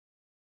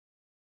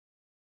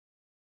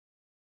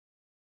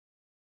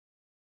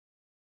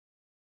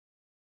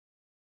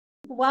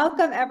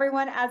Welcome,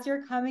 everyone, as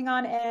you're coming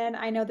on in.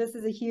 I know this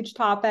is a huge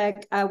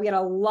topic. We had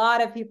a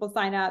lot of people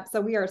sign up,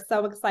 so we are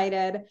so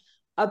excited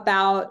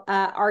about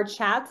our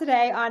chat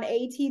today on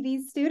ATB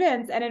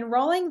students and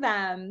enrolling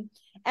them.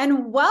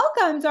 And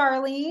welcome,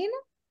 Darlene.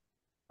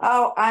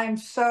 Oh, I'm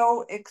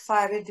so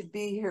excited to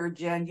be here,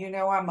 Jen. You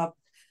know, I'm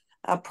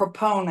a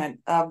proponent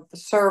of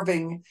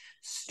serving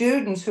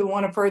students who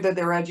want to further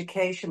their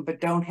education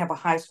but don't have a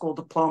high school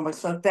diploma.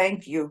 So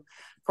thank you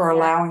for Yeah.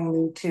 allowing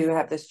me to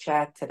have this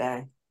chat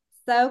today.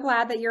 So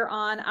glad that you're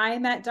on. I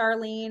met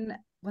Darlene,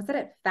 was it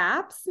at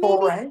FAPS maybe?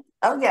 All right.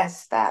 Oh,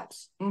 yes,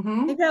 STAPS.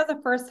 Mm-hmm. Maybe that was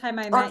the first time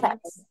I Or met you.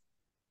 FAPS.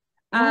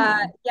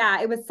 Mm.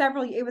 Yeah, it was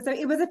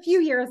a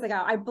few years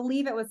ago. I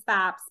believe it was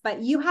FAPS,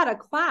 but you had a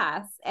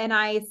class and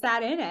I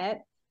sat in it.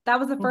 That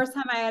was the first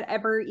time I had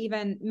ever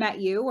even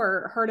met you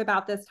or heard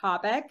about this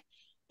topic.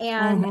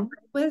 And Mm-hmm.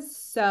 I was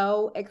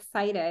so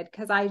excited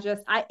because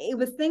it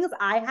was things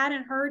I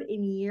hadn't heard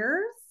in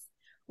years,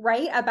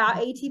 right? About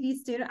ATB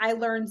student. I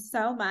learned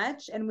so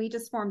much and we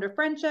just formed a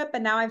friendship.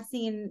 And now I've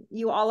seen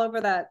you all over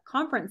the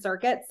conference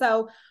circuit.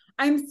 So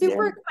I'm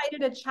super Yeah.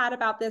 excited to chat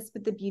about this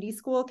with the beauty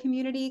school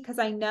community because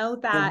I know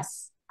that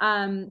Yes.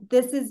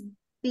 this has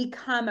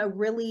become a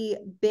really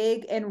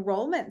big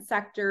enrollment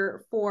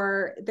sector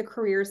for the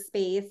career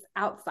space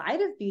outside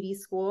of beauty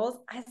schools.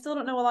 I still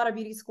don't know a lot of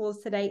beauty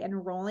schools today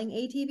enrolling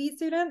ATB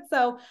students.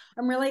 So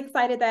I'm really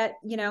excited that,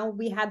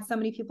 we had so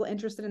many people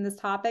interested in this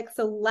topic.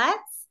 So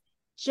let's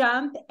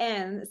jump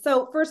in.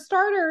 So for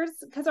starters,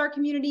 because our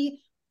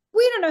community,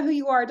 we don't know who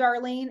you are,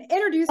 Darlene.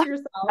 Introduce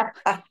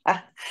yourself.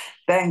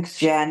 Thanks,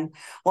 Jen.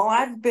 Well,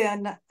 I've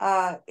been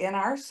in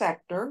our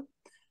sector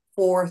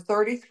for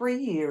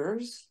 33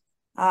 years.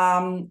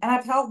 And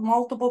I've held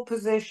multiple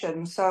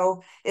positions.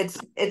 So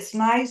it's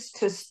nice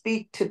to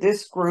speak to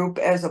this group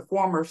as a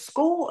former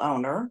school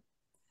owner.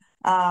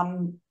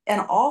 And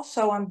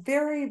also, I'm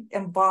very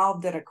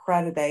involved in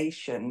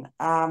accreditation.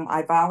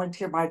 I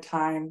volunteer my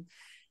time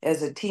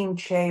as a team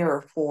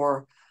chair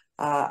for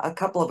a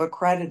couple of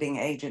accrediting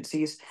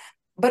agencies.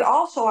 But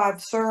also,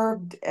 I've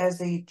served as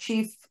the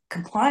chief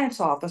compliance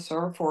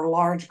officer for a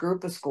large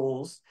group of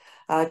schools,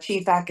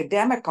 chief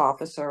academic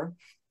officer,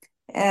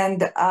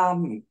 and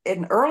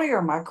in earlier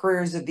in my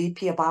career as a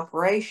VP of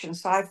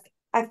operations. So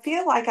I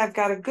feel like I've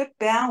got a good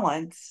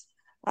balance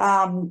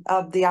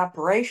of the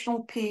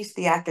operational piece,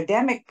 the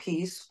academic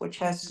piece, which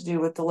has to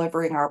do with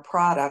delivering our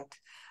product,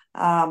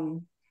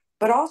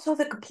 but also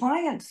the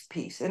compliance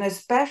piece. And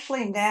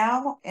especially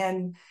now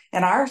in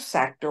our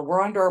sector,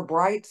 we're under a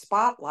bright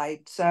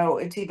spotlight. So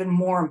it's even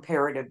more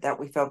imperative that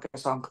we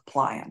focus on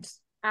compliance.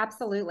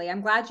 Absolutely.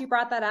 I'm glad you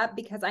brought that up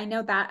because I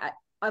know that,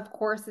 of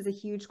course, is a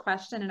huge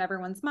question in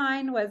everyone's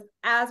mind was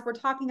as we're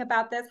talking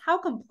about this, how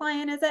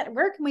compliant is it?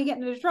 Where can we get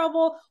into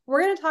trouble?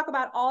 We're going to talk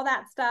about all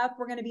that stuff.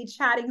 We're going to be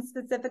chatting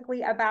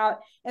specifically about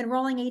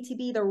enrolling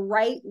ATB, the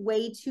right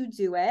way to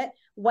do it,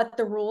 what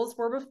the rules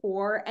were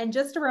before. And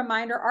just a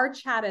reminder, our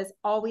chat is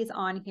always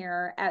on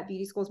here at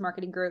Beauty Schools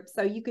Marketing Group.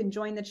 So you can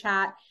join the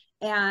chat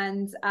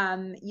and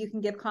you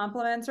can give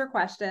compliments or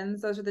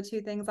questions. Those are the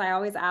two things I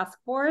always ask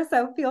for.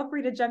 So feel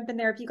free to jump in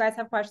there. If you guys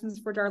have questions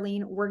for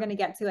Darlene, we're going to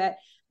get to it.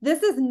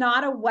 This is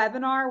not a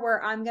webinar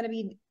where I'm going to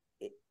be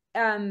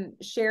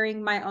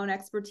sharing my own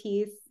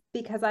expertise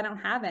because I don't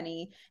have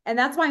any. And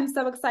that's why I'm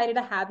so excited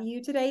to have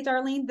you today,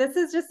 Darlene. This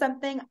is just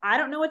something I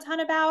don't know a ton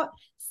about.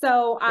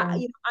 So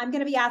I'm going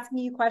to be asking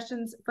you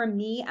questions from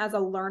me as a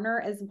learner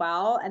as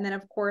well. And then,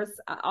 of course,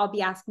 I'll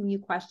be asking you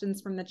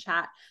questions from the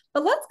chat.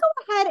 But let's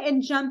go ahead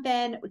and jump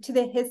in to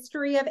the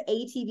history of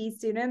ATB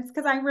students,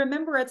 because I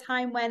remember a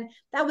time when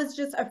that was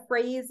just a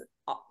phrase,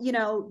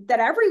 that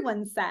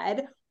everyone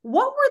said.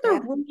 What were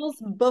the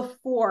rules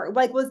before?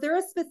 Like, was there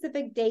a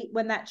specific date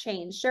when that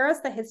changed? Share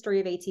us the history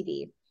of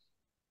ATB.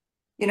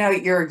 You know,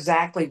 you're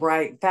exactly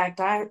right. In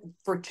fact,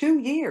 for 2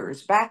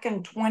 years, back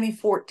in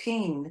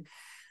 2014,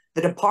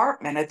 the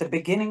department at the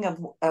beginning of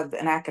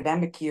an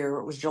academic year,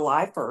 it was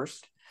July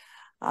 1st,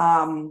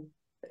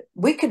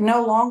 we could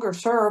no longer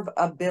serve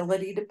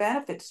ability to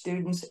benefit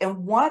students.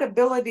 And what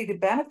ability to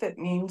benefit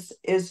means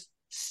is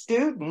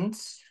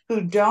students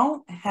who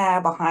don't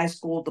have a high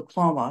school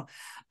diploma,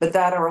 but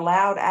that are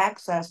allowed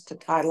access to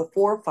Title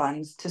IV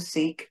funds to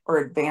seek or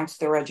advance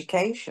their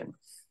education.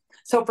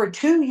 So for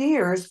 2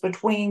 years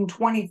between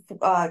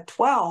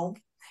 2012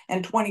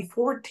 and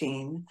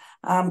 2014,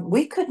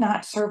 we could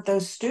not serve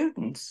those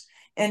students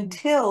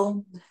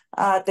until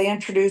they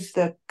introduced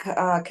the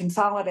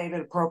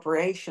Consolidated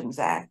Appropriations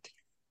Act.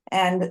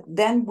 And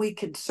then we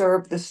could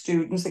serve the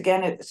students.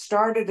 Again, it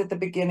started at the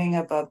beginning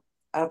of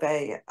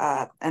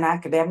an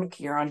academic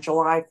year on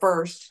July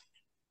 1st,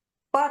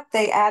 but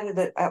they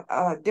added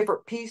a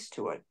different piece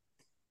to it.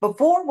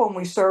 Before, when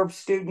we served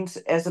students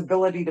as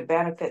ability to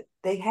benefit,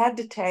 they had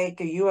to take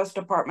a U.S.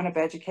 Department of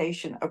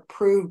Education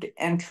approved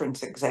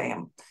entrance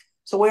exam.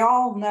 So we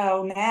all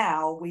know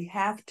now we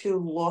have to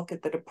look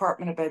at the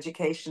Department of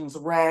Education's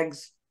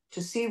regs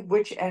to see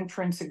which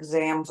entrance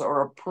exams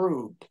are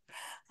approved.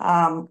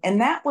 And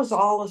that was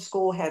all a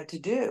school had to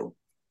do.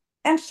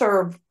 and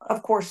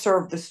of course,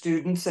 serve the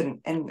students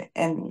and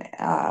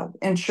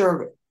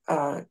ensure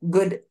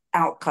good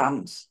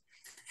outcomes.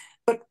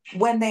 But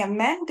when they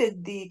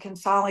amended the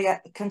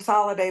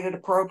Consolidated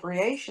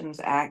Appropriations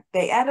Act,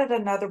 they added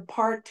another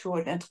part to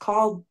it, and it's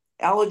called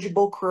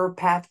Eligible Career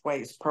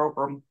Pathways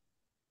Program,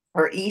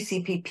 or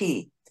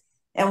ECPP.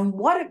 And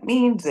what it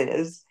means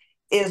is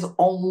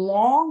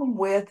along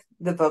with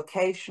the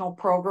vocational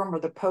program or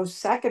the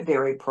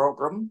post-secondary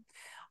program,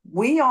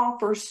 we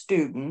offer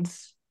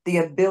students the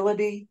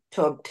ability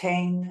to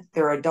obtain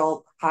their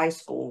adult high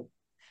school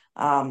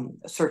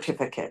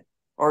certificate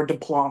or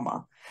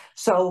diploma.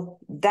 So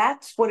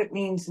that's what it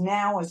means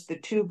now, is the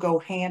two go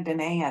hand in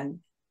hand.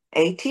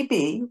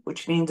 ATB,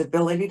 which means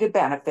ability to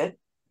benefit,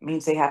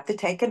 means they have to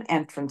take an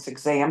entrance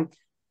exam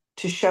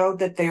to show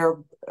that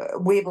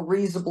we have a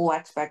reasonable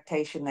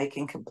expectation they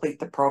can complete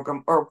the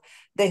program, or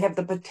they have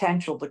the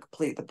potential to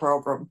complete the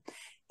program.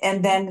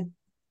 And then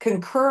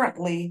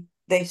concurrently,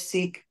 they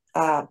seek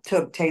to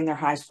obtain their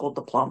high school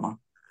diploma.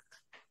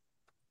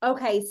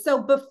 Okay,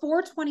 so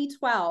before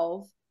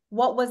 2012,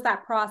 what was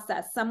that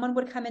process? Someone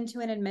would come into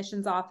an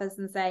admissions office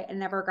and say, I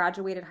never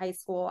graduated high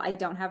school, I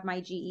don't have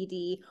my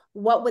GED.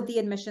 What would the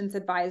admissions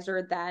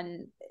advisor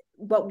then,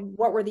 what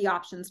were the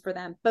options for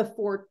them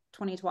before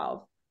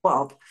 2012?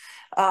 Well,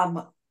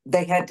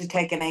 they had to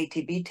take an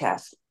ATB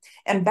test.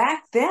 And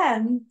back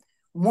then,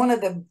 one of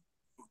the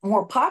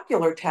more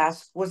popular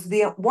tests was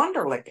the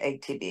Wonderlic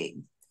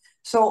ATB.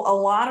 So a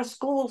lot of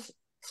schools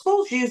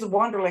use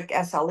Wonderlic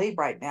SLE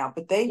right now,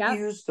 but they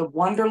used the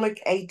Wonderlic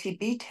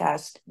ATB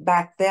test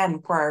back then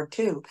prior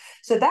to.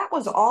 So that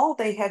was all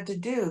they had to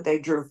do. They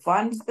drew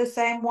funds the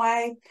same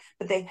way,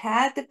 but they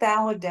had to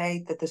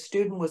validate that the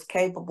student was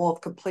capable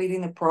of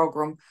completing the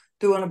program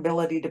through an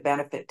ability to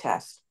benefit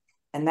test.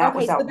 And that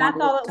was that so that's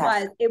all it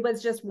test. was. It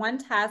was just one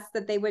test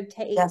that they would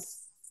take.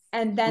 Yes.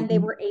 And then they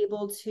were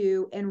able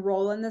to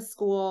enroll in the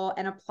school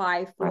and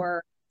apply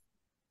for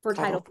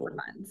Title IV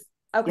funds.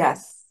 Okay.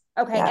 Yes.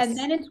 Okay. Yes. And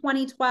then in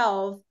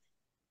 2012,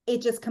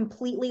 it just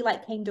completely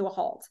like came to a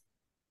halt.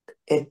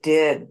 It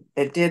did.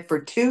 It did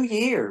for 2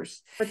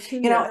 years. For 2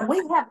 years. You know, and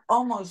we have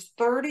almost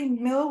 30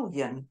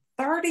 million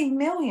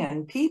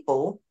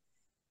people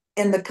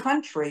in the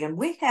country, and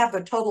we have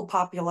a total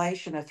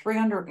population of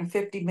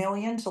 350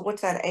 million. So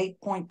what's that,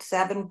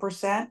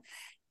 8.7%?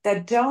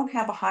 That don't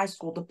have a high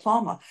school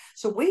diploma.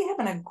 So we have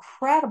an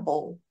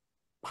incredible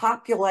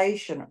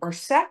population or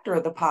sector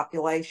of the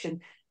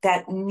population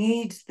that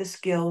needs the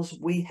skills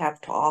we have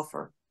to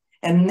offer.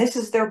 And this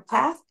is their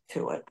path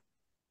to it.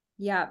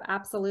 Yeah,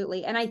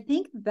 absolutely. And I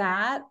think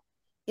that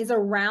is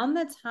around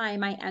the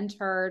time I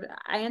entered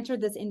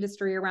this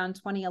industry around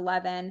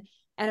 2011.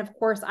 And of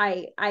course,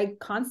 I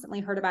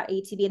constantly heard about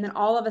ATB. And then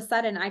all of a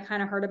sudden I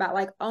kind of heard about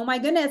like, oh my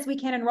goodness, we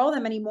can't enroll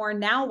them anymore.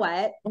 Now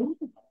what?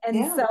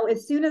 And so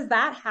as soon as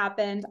that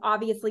happened,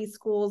 obviously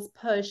schools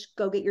push,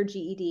 go get your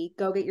GED,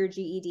 go get your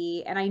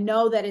GED. And I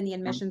know that in the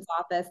admissions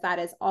office, that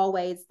is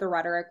always the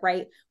rhetoric,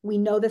 right? We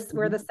know this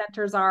where the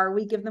centers are.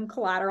 We give them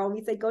collateral.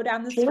 We say, go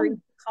down the street,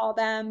 call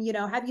them,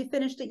 have you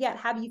finished it yet?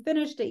 Have you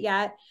finished it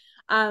yet?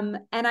 And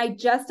I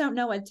just don't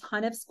know a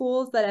ton of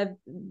schools that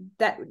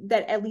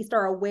at least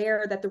are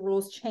aware that the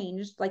rules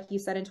changed, like you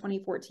said, in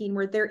 2014,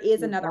 where there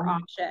is another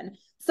option.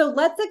 So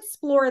let's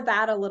explore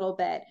that a little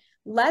bit.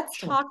 Let's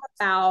talk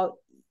about,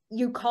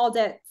 you called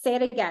it, say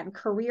it again,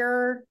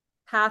 career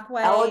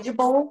pathway.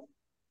 Eligible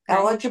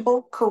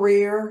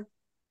career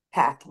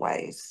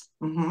pathways.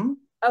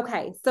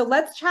 Okay, so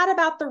let's chat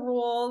about the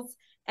rules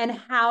and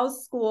how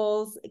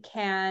schools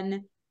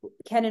can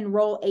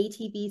enroll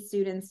ATB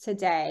students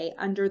today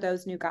under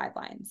those new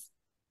guidelines.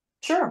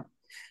 Sure.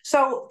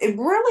 So it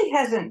really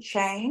hasn't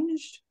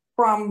changed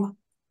from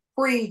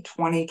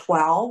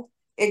pre-2012,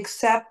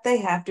 except they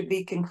have to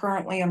be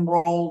concurrently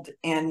enrolled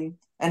in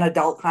an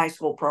adult high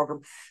school program.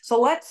 So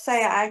let's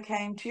say I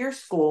came to your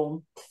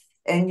school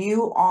and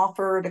you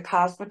offered a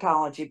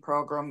cosmetology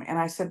program, and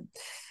I said,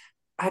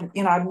 I'd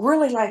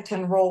really like to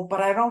enroll,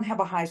 but I don't have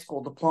a high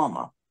school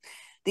diploma.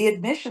 The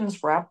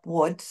admissions rep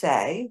would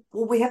say,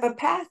 well, we have a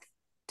path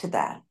to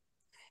that.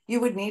 You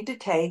would need to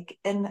take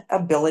an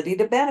ability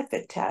to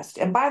benefit test.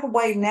 And by the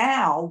way,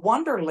 now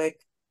Wonderlic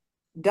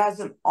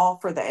doesn't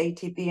offer the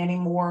ATB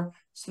anymore.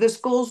 So the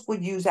schools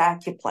would use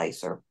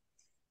Accuplacer.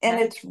 And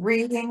it's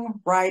reading,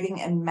 writing,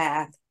 and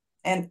math.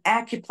 And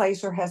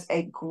Accuplacer has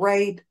a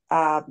great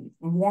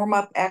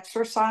warm-up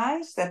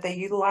exercise that they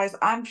utilize.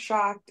 I'm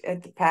shocked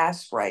at the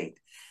pass rate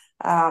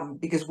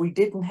because we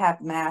didn't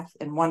have math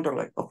in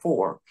Wonderlic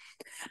before.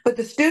 But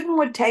the student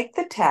would take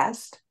the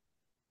test.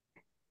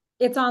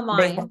 It's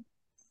online.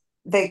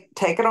 They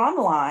take it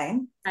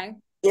online. Okay.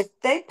 If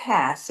they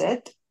pass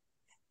it,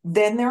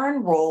 then they're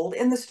enrolled,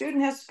 and the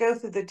student has to go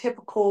through the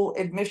typical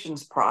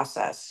admissions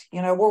process,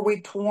 where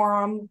we tour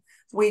them,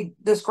 we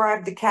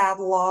describe the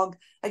catalog.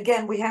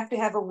 Again, we have to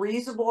have a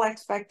reasonable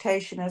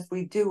expectation, as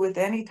we do with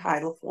any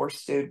Title IV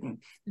student,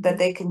 that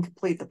they can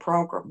complete the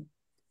program.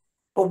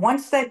 But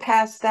once they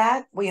pass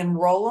that, we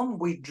enroll them,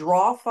 we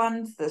draw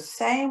funds the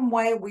same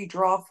way we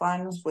draw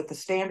funds with the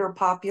standard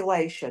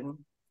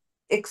population,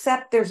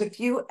 except there's a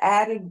few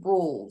added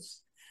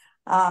rules.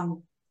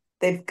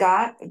 They've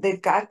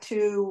got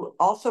to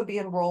also be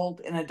enrolled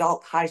in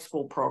adult high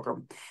school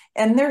program.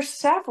 And there's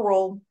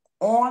several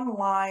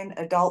online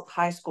adult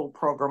high school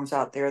programs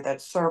out there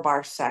that serve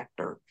our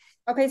sector.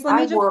 Okay, so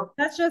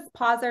let's just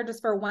pause there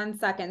just for 1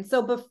 second.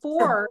 So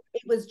before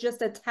it was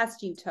just a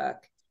test you took.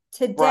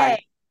 Today,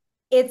 right.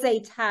 It's a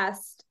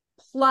test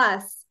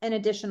plus an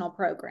additional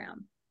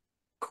program.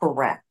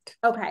 Correct.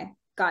 Okay,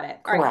 got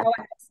it. Correct. All right, go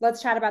ahead.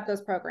 Let's chat about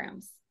those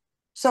programs.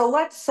 So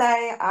let's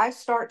say I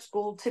start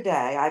school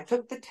today. I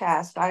took the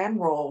test, I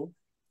enrolled.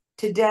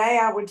 Today,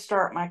 I would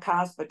start my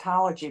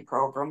cosmetology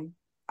program.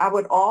 I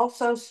would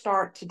also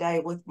start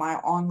today with my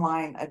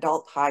online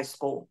adult high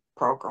school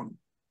program.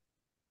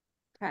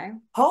 Okay.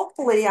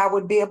 Hopefully, I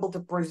would be able to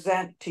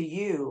present to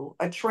you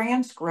a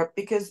transcript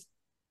because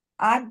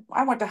I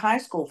went to high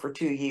school for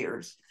 2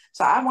 years.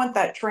 So I want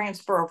that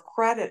transfer of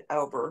credit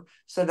over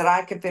so that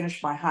I can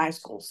finish my high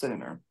school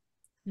sooner.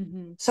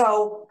 Mm-hmm.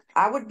 So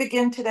I would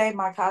begin today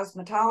my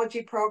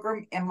cosmetology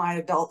program and my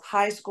adult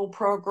high school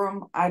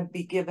program. I'd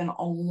be given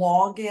a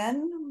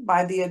login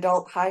by the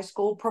adult high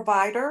school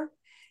provider,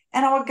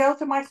 and I would go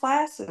through my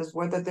classes,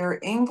 whether they're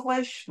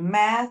English,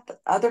 math,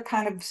 other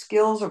kind of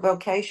skills or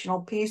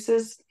vocational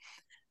pieces.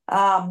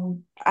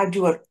 I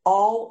do it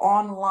all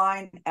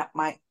online at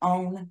my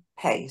own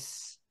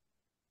pace.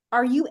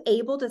 Are you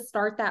able to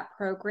start that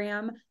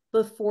program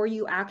before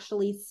you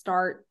actually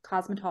start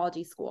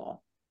cosmetology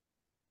school?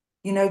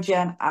 You know,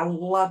 Jen, I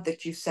love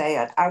that you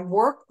say it. I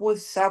work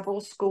with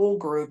several school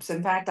groups.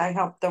 In fact, I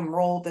help them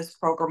roll this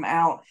program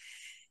out.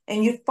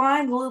 And you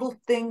find little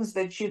things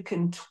that you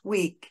can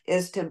tweak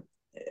as to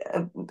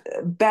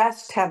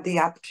best have the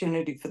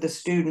opportunity for the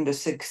student to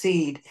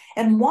succeed.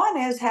 And one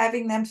is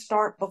having them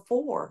start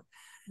before.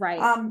 Right.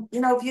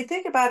 If you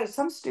think about it,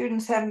 some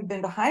students haven't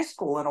been to high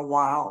school in a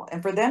while,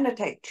 and for them to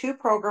take 2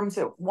 programs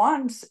at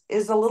once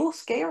is a little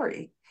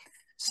scary.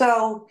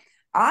 So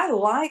I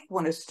like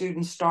when a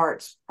student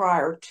starts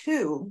prior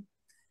to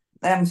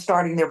them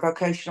starting their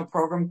vocational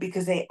program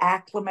because they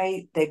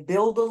acclimate, they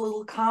build a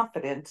little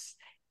confidence,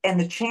 and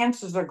the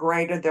chances are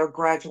greater they'll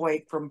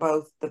graduate from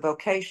both the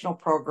vocational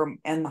program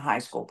and the high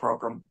school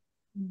program.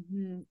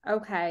 Mm-hmm.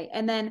 Okay.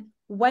 And then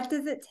what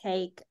does it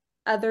take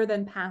other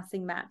than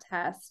passing that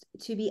test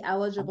to be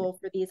eligible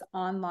for these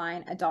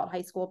online adult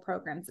high school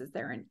programs? Is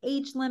there an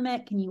age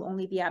limit? Can you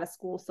only be out of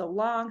school so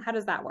long? How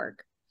does that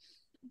work?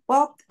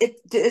 Well,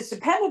 it's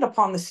dependent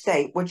upon the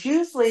state, which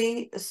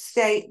usually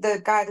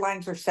the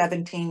guidelines are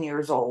 17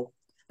 years old.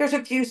 There's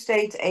a few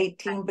states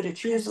 18, but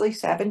it's usually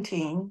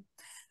 17.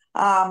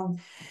 A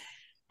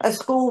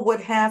school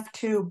would have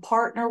to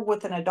partner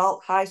with an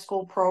adult high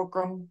school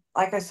program.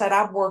 Like I said,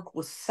 I've worked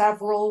with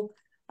several.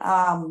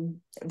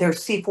 There's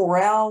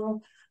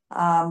C4L.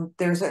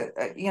 There's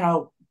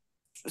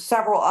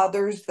several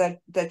others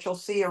that you'll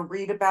see or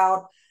read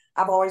about.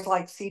 I've always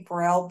liked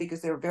C4L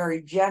because they're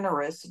very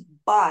generous,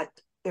 but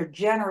they're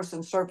generous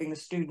in serving the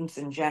students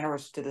and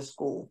generous to the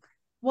school.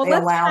 Well,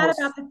 let's chat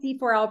about the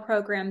C4L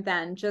program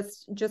then,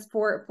 just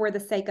for the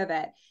sake of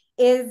it.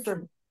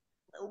 Sure.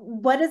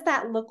 What does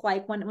that look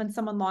like when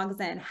someone logs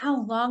in?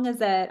 How long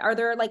is it? Are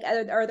there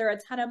a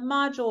ton of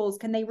modules?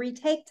 Can they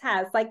retake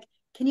tests? Like,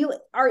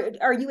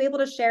 are you able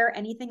to share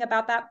anything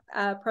about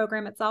that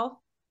program itself?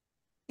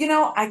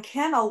 I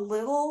can a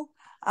little.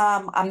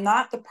 I'm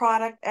not the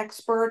product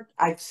expert.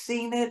 I've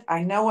seen it.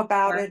 I know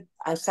about it.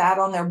 I sat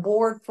on their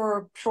board for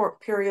a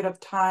short period of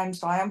time,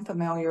 so I am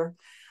familiar.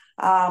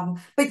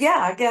 But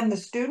yeah, again, the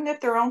student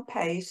at their own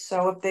pace.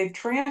 So if they've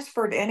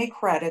transferred any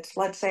credits,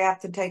 let's say I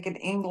have to take an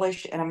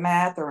English and a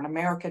math or an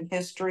American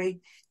history,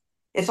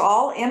 it's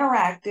all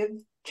interactive,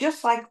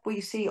 just like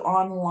we see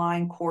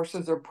online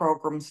courses or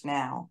programs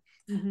now.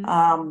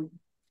 Mm-hmm.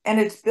 And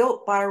it's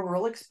built by a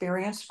real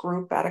experienced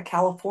group out of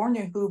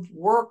California who've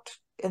worked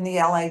in the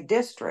LA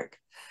district.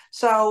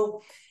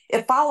 So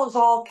it follows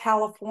all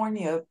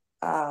California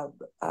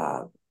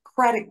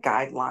credit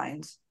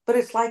guidelines, but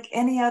it's like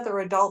any other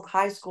adult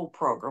high school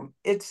program.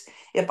 It's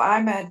if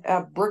I'm at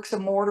a bricks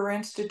and mortar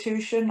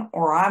institution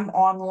or I'm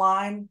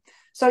online.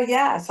 So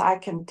yes, I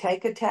can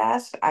take a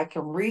test, I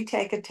can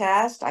retake a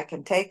test, I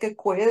can take a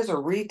quiz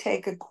or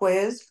retake a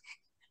quiz.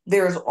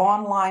 There's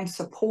online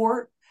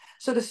support.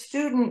 So the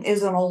student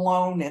isn't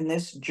alone in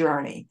this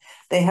journey.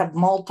 They have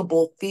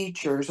multiple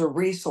features or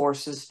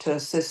resources to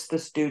assist the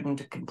student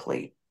to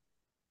complete.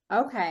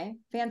 Okay,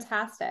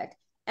 fantastic.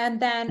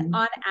 And then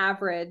on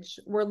average,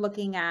 we're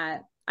looking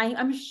at,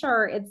 I'm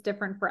sure it's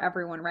different for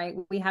everyone, right?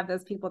 We have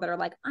those people that are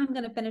like, I'm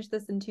going to finish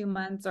this in 2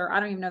 months, or I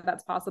don't even know if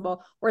that's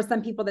possible, or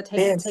some people that take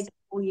a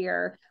whole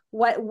year.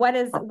 What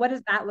does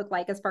that look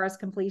like as far as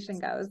completion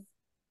goes?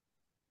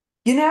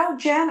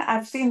 Jen,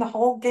 I've seen the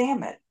whole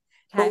gamut.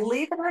 Okay.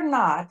 Believe it or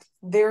not,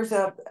 there's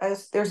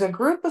a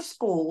group of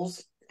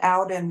schools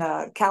out in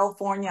the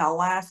California,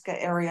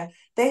 Alaska area.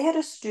 They had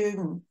a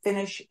student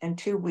finish in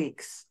 2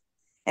 weeks.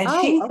 And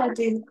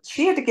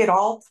she had to get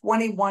all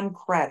 21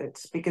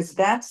 credits because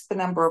that's the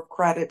number of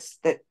credits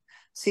that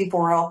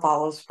C4L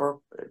follows for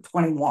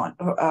 21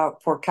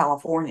 for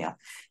California.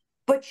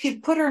 but she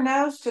put her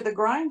nose to the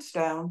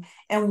grindstone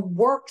and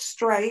worked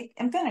straight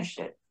and finished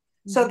it.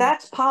 So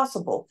that's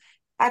possible.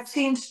 I've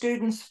seen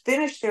students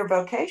finish their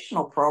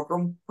vocational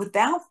program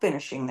without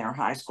finishing their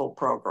high school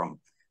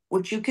program,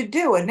 which you could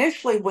do.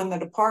 Initially, when the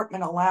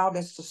department allowed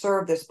us to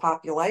serve this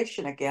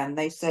population again,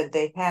 they said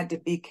they had to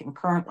be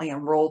concurrently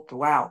enrolled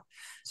throughout.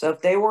 So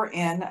if they were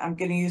in, I'm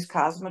going to use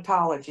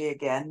cosmetology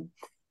again,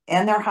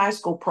 and their high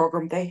school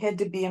program, they had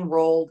to be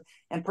enrolled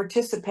and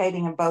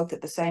participating in both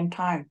at the same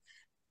time.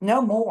 No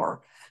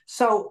more.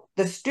 So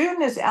the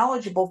student is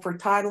eligible for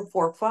Title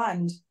IV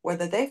funds,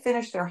 whether they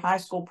finish their high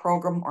school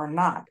program or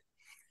not.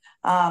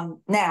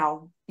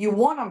 Now, you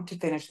want them to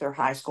finish their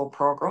high school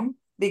program,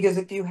 because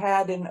if you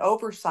had an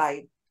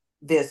oversight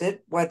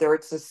visit, whether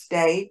it's a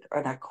state,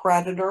 an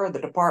accreditor, or the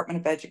Department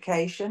of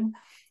Education,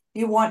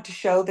 you want to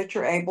show that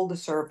you're able to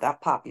serve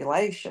that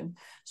population.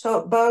 So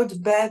it bodes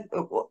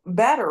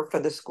better for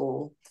the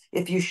school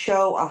if you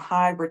show a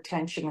high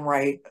retention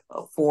rate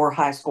for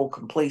high school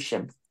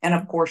completion, and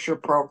of course your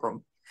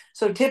program.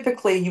 So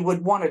typically you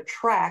would want to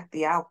track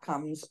the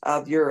outcomes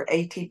of your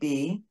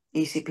ATB,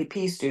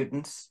 ECPP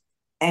students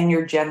and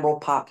your general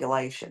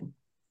population.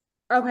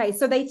 Okay,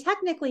 so they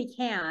technically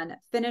can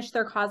finish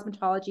their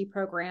cosmetology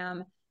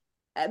program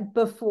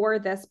before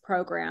this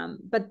program,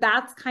 but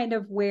that's kind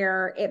of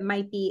where it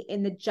might be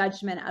in the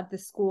judgment of the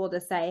school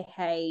to say,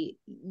 hey,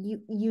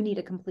 you need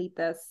to complete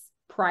this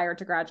prior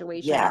to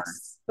graduation,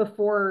 yes, or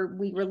before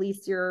we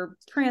release your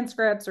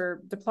transcripts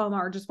or diploma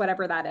or just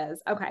whatever that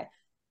is. Okay,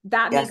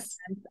 that yes.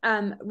 makes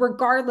sense.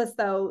 Regardless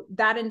though,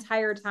 that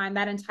entire time,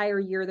 that entire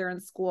year they're in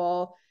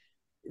school,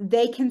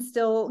 they can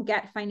still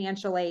get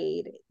financial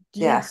aid. Do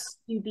you have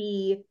to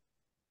be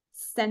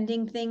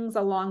sending things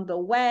along the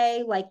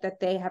way, like that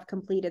they have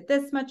completed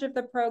this much of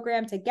the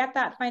program to get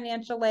that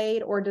financial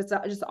aid, or does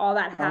just all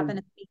that happen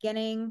at the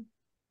beginning?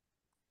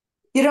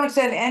 You don't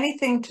send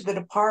anything to the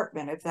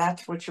department if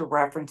that's what you're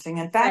referencing.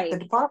 In fact, Right. the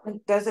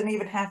department doesn't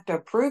even have to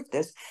approve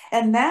this.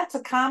 And that's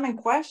a common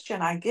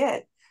question I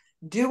get.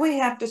 Do we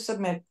have to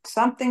submit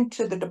something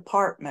to the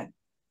department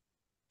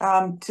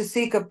to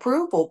seek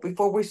approval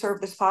before we serve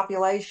this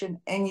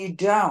population? And you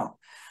don't.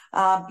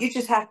 You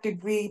just have to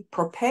be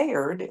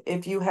prepared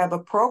if you have a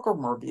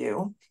program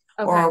review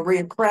or a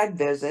re-accred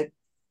visit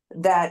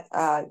that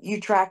you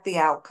track the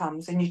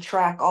outcomes and you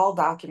track all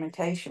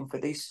documentation for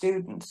these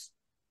students.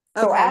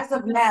 So as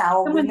of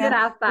now, someone did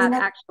ask that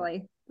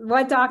actually.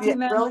 What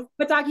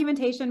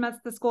documentation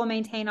must the school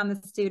maintain on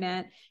the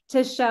student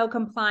to show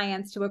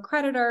compliance to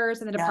accreditors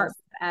and the Department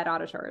of Ed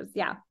auditors?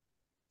 Yeah.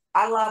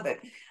 I love it.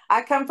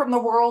 I come from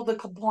the world of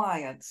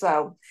compliance.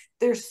 So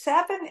there's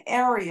 7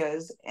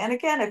 areas. And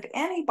again, if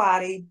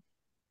anybody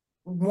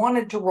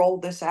wanted to roll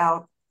this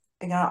out,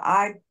 you know,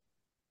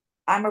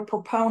 I'm a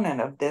proponent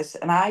of this,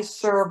 and I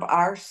serve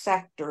our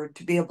sector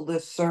to be able to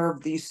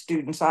serve these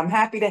students. So I'm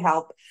happy to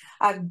help.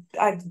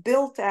 I've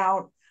built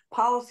out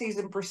policies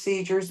and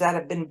procedures that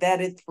have been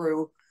vetted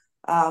through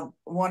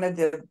one of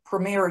the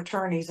premier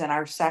attorneys in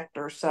our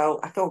sector. So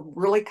I feel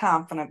really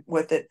confident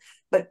with it.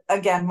 But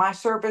again, my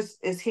service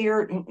is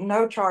here,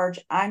 no charge.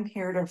 I'm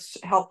here to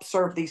help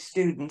serve these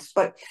students.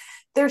 But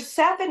there's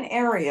 7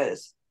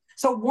 areas.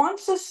 So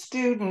once a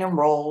student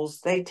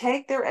enrolls, they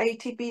take their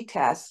ATB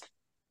test,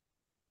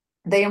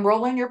 they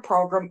enroll in your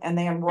program, and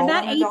they enroll in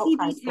adult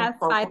high school test,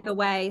 program. by the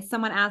way,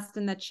 someone asked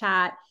in the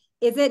chat,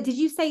 did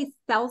you say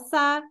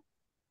SELSA?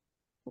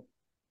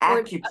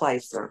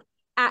 Accuplacer.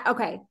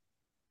 Okay.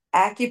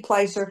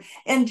 Accuplacer.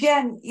 And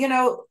Jen, you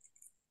know,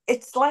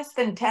 it's less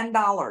than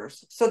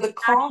 $10. So the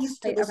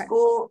cost to the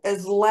school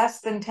is less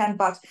than $10.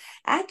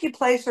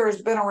 Accuplacer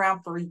has been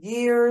around for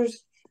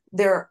years.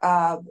 They're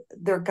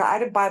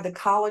guided by the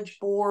College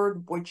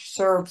Board, which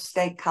serves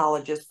state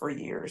colleges for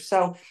years.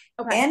 So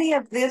any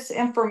of this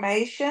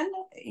information,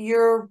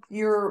 your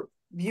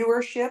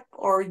viewership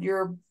or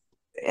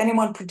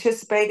anyone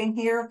participating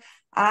here,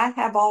 I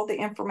have all the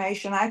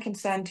information I can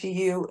send to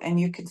you and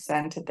you can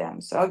send to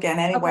them. So again,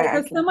 anyway,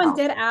 I can someone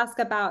did ask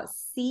about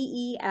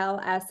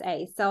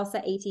CELSA,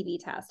 SELSA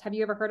ATB test. Have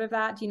you ever heard of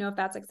that? Do you know if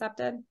that's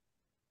accepted?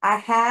 I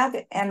have,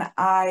 and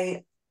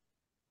I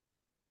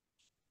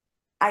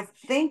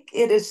think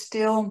it is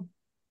still,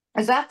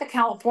 is that the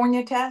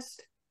California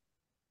test?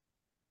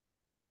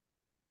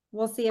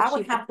 We'll see if she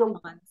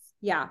responds.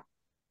 Yeah.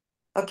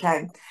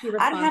 Okay.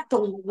 I'd have to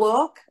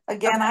look.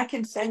 Again, I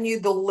can send you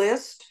the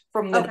list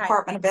from the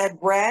Department of Ed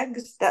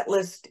regs that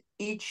list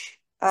each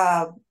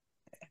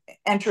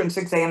entrance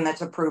exam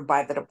that's approved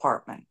by the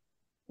department.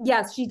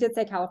 Yes, she did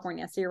say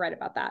California, so you're right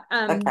about that.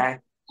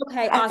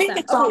 Okay, awesome. I think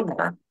it's on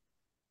there.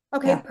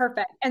 Okay,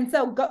 perfect. And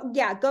so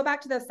go back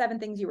to those 7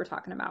 things you were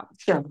talking about.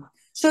 Sure.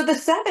 So the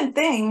 7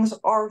 things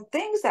are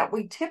things that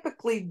we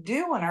typically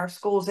do in our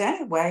schools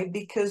anyway,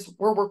 because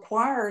we're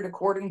required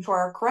according to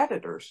our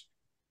accreditors.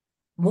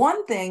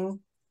 One thing,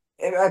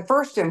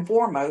 first and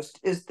foremost,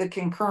 is the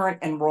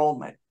concurrent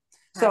enrollment.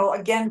 So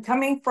again,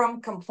 coming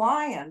from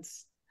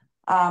compliance,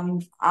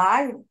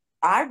 I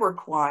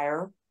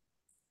require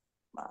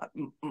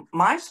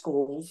my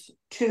schools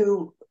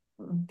to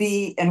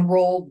be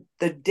enrolled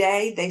the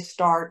day they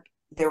start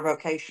their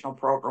vocational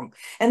program.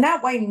 And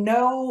that way,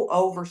 no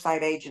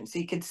oversight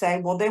agency could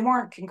say, well, they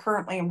weren't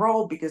concurrently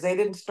enrolled because they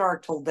didn't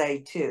start till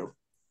day 2.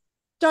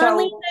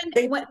 Darlene, So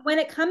they, when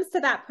it comes to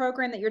that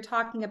program that you're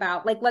talking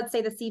about, like let's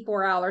say the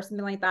C4L or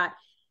something like that,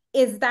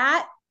 is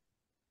that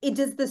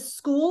does the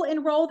school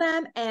enroll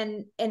them,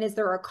 and is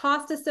there a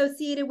cost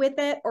associated with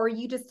it, or are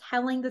you just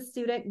telling the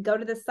student go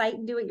to the site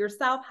and do it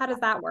yourself? How does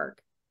that work?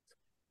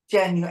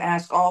 Jen, you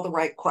ask all the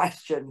right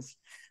questions.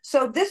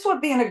 So this would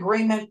be an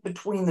agreement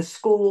between the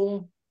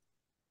school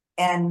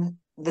and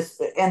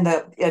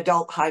the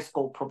adult high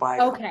school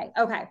provider.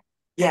 Okay.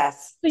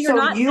 Yes. So you're So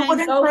not you would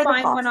saying go incur the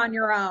find one cost. on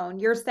your own.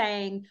 You're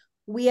saying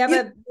we have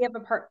a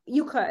part.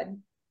 You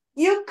could.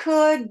 You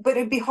could, but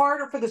it'd be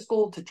harder for the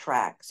school to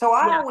track. So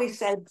I Yeah. always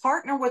said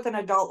partner with an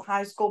adult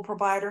high school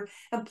provider,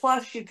 and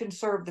plus you can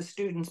serve the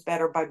students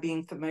better by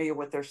being familiar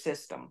with their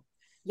system.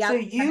 So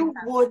Yep. you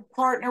would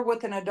partner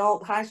with an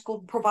adult high school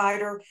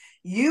provider.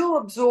 You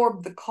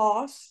absorb the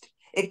cost.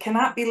 It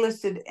cannot be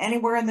listed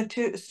anywhere in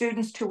the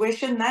student's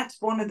tuition.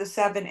 That's one of the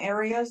 7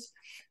 areas.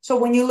 So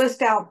when you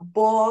list out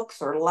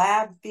books or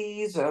lab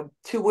fees or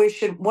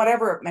tuition,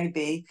 whatever it may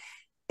be,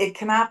 it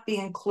cannot be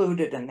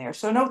included in there.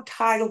 So no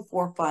Title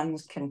IV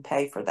funds can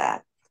pay for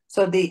that.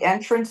 So the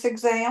entrance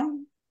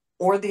exam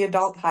or the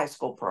adult high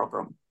school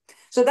program.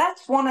 So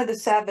that's one of the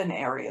 7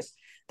 areas.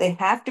 They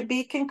have to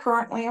be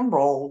concurrently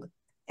enrolled,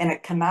 and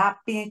it cannot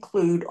be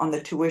included on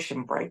the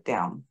tuition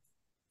breakdown.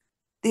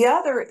 The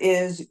other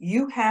is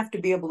you have to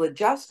be able to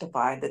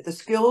justify that the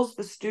skills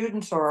the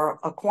students are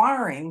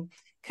acquiring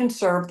can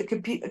serve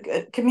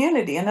the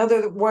community. In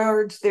other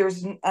words,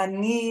 there's a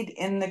need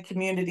in the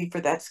community for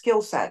that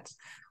skill set.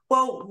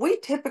 Well, we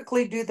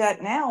typically do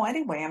that now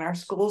anyway in our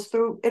schools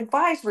through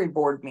advisory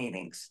board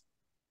meetings.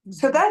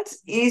 So that's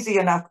easy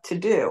enough to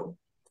do.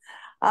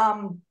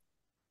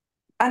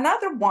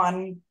 Another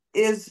one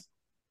is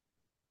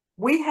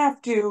we have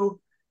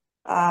to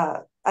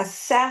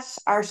assess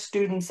our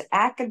students'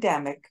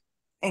 academic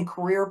and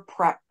career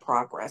prep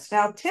progress.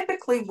 Now,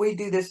 typically we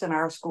do this in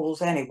our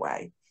schools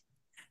anyway.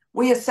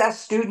 We assess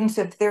students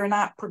if they're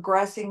not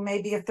progressing,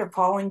 maybe if they're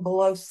falling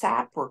below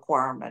SAP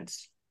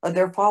requirements, or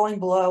they're falling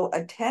below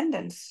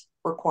attendance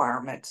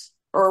requirements,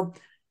 or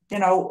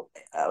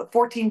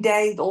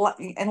 14-day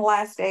and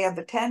last day of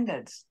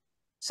attendance.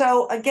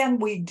 So again,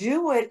 we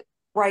do it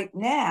right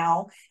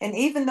now, and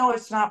even though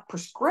it's not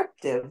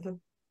prescriptive,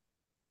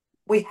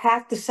 we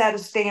have to set a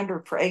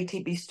standard for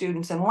ATB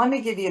students. And let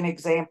me give you an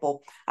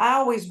example. I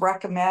always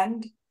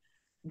recommend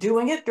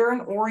doing it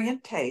during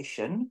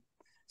orientation.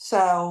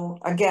 So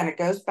again, it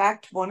goes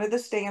back to one of the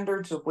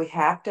standards of we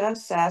have to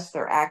assess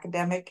their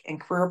academic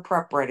and career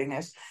prep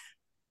readiness.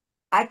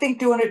 I think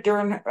doing it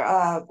during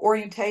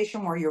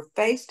orientation where you're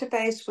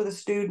face-to-face with a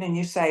student and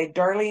you say,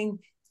 Darlene,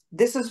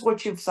 this is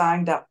what you've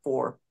signed up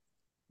for.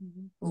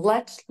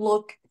 Let's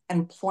look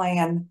and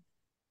plan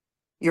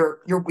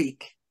your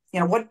week.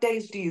 What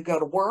days do you go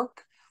to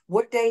work?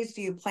 What days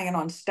do you plan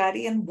on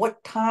studying?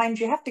 What times?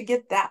 You have to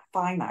get that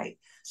finite.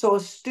 So a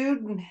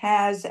student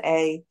has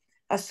a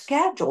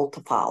schedule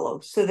to follow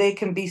so they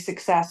can be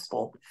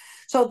successful.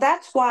 So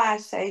that's why I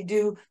say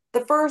do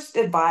the first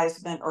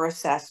advisement or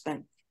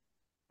assessment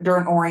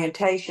during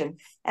orientation.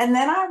 And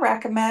then I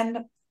recommend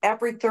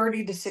every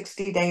 30 to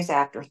 60 days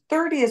after.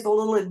 30 is a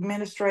little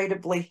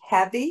administratively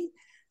heavy.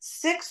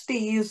 60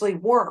 usually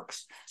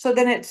works. So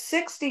then at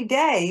 60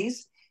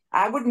 days,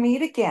 I would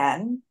meet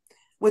again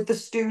with the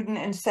student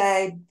and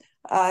say,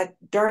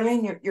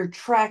 Darlene, you're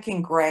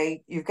tracking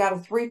great. You've got a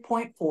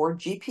 3.4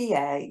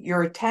 GPA.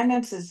 Your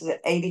attendance is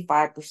at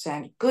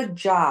 85%. Good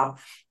job.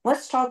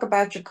 Let's talk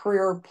about your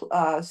career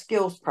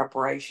skills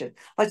preparation.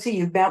 Let's see,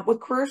 you've met with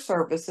career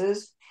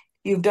services.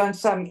 You've done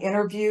some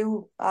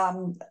interview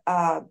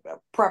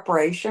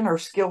preparation or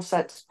skill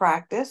sets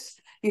practice.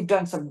 You've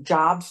done some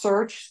job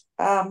search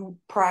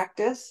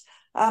practice.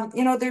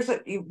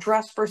 You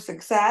dress for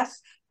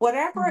success.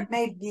 Whatever it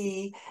may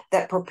be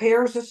that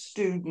prepares a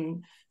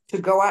student to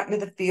go out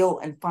into the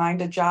field and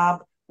find a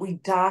job, we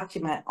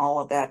document all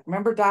of that.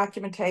 Remember,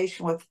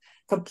 documentation with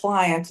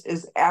compliance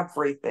is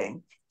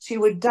everything. So you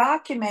would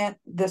document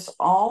this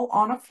all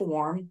on a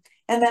form,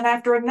 and then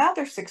after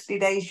another 60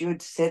 days, you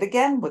would sit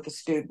again with the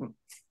student.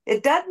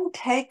 It doesn't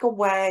take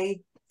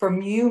away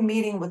from you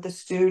meeting with the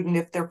student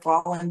if they're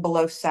falling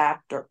below SAP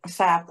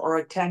or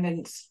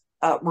attendance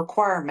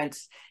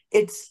requirements.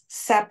 It's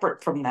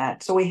separate from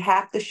that. So we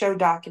have to show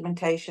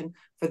documentation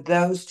for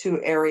those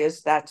 2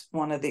 areas. That's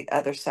one of the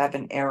other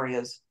 7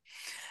 areas.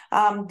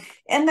 And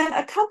then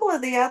a couple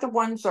of the other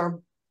ones are,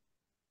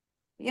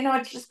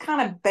 it's just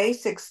kind of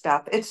basic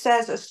stuff. It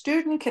says a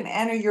student can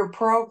enter your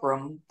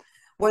program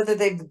whether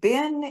they've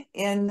been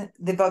in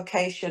the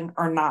vocation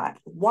or not.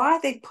 Why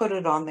they put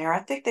it on there, I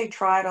think they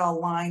try to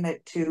align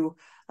it to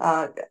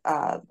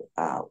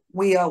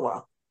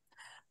WIOA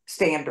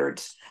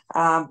standards,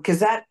 because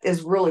that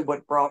is really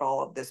what brought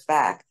all of this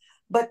back.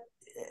 But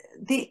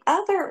the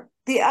other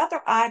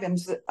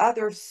items, the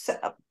other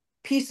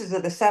pieces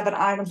of the 7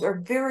 items are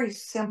very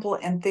simple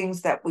and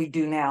things that we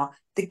do now.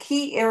 The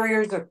key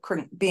areas are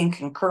being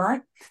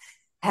concurrent.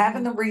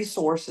 having the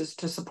resources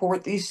to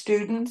support these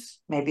students.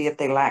 Maybe if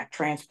they lack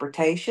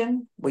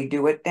transportation, we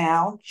do it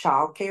now.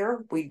 Childcare,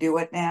 we do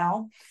it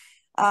now.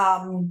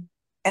 And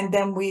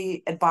then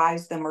we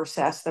advise them or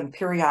assess them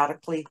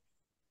periodically,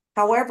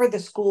 however the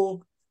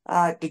school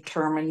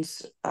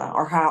determines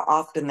or how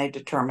often they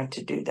determine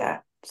to do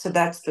that. So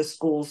that's the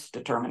school's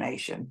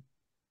determination.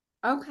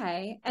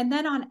 Okay. And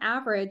then on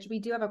average, we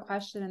do have a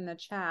question in the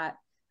chat.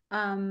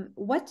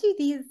 What do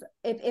these,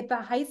 if the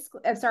high school,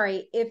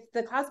 if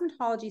the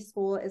cosmetology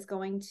school is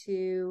going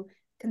to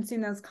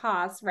consume those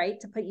costs, right,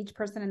 to put each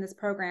person in this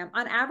program,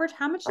 on average,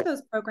 how much do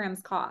those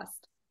programs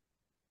cost?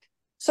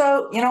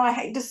 So, I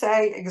hate to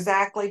say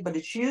exactly, but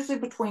it's usually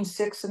between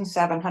 $600 and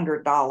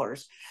 $700.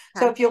 Okay.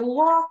 So if you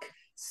look,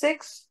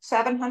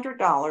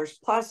 $700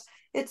 plus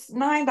it's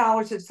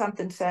 $9 and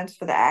something cents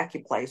for the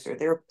acuplacer.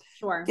 They're,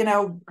 Sure.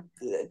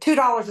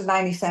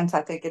 $2.90,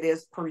 I think it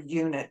is, per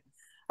unit.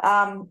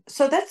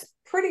 So that's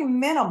pretty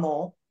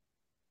minimal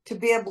to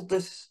be able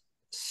to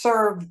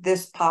serve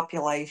this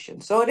population.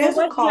 So it is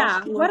a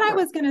cost. Yeah, what I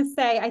was going to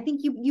say, I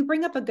think you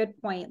bring up a good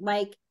point.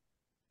 Like,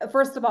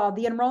 first of all,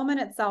 the enrollment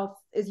itself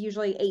is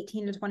usually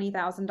 $18,000 to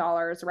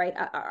 $20,000, right?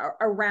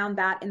 Around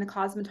that in the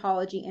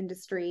cosmetology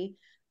industry.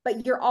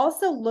 But you're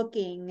also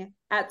looking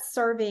at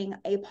serving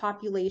a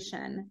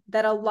population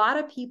that a lot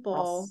of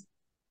people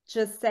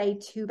just say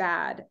too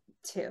bad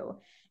to.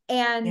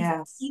 And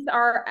these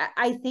are,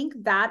 I think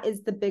that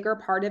is the bigger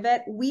part of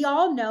it. We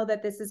all know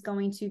that this is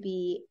going to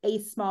be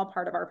a small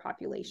part of our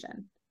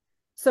population.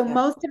 So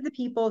most of the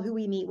people who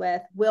we meet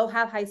with will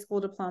have high school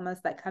diplomas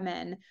that come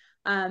in.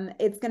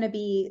 It's going to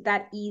be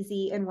that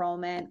easy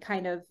enrollment,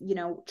 kind of,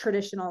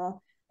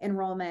 traditional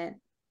enrollment.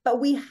 But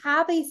we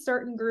have a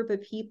certain group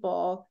of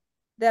people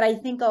that I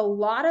think a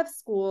lot of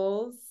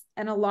schools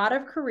and a lot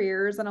of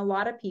careers and a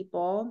lot of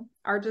people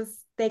are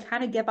just, they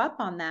kind of give up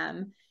on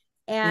them.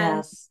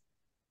 And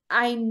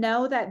I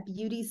know that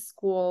beauty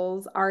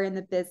schools are in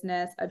the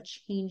business of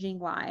changing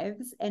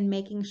lives and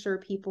making sure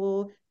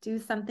people do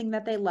something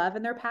that they love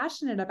and they're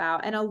passionate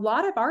about. And a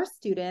lot of our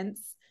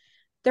students,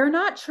 they're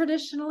not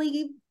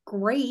traditionally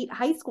great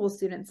high school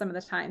students some of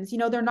the times.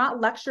 They're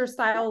not lecture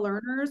style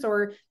learners,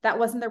 or that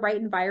wasn't the right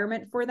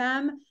environment for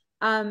them.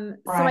 So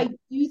I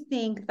do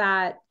think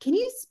that, can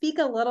you speak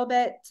a little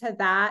bit to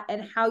that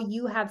and how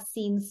you have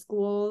seen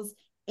schools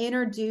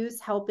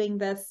introduce helping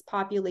this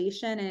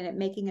population and it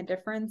making a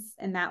difference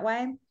in that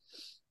way?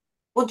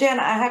 Well, Jen,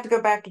 I have to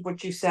go back to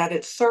what you said.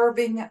 It's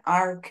serving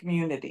our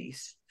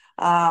communities.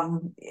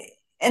 And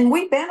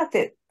we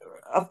benefit,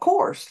 of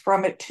course,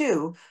 from it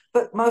too.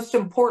 But most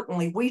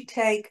importantly, we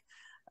take,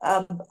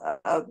 an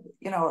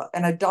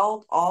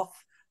adult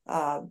off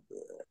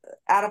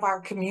out of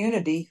our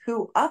community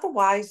who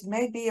otherwise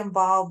may be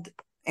involved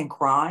in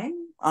crime,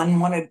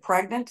 unwanted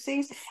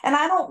pregnancies. And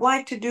I don't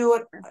like to do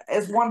it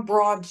as one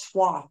broad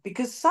swath,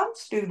 because some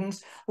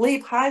students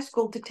leave high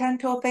school to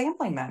tend to a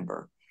family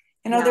member.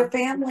 Their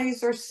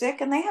families are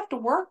sick and they have to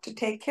work to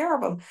take care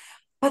of them,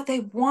 but they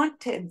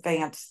want to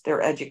advance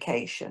their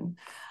education.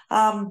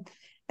 Now,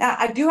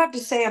 I do have to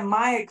say, in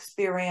my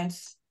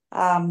experience,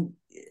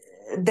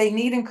 they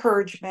need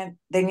encouragement,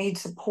 they need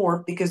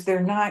support, because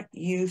they're not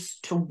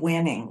used to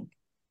winning.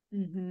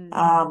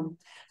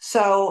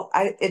 So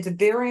it's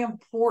very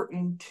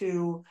important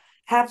to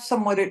have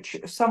someone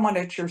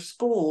at your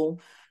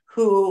school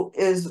who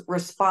is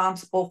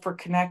responsible for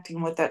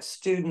connecting with that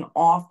student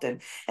often.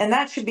 And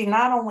that should be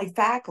not only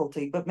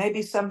faculty, but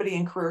maybe somebody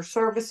in career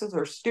services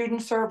or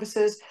student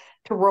services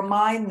to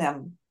remind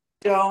them,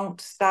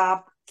 don't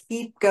stop,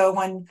 keep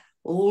going,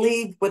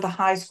 leave with a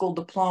high school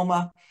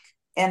diploma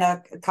and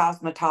a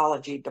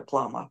cosmetology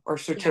diploma or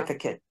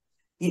certificate.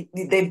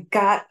 They've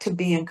got to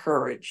be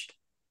encouraged.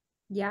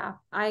 Yeah,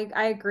 I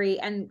agree.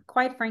 And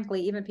quite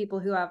frankly, even people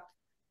who have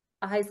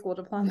a high school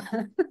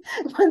diploma,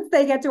 once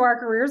they get to our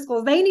career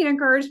schools, they need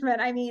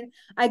encouragement. I mean,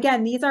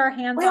 again, these are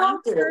hands-on.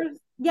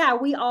 Yeah,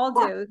 we all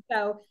do.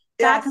 So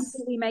that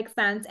completely makes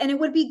sense. And it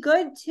would be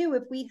good too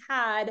if we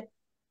had,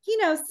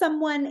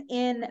 someone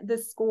in the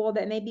school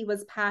that maybe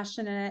was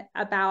passionate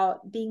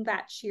about being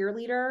that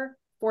cheerleader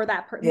for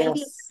that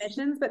maybe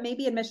admissions, but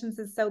maybe admissions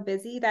is so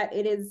busy that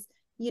it is,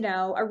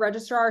 a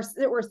registrar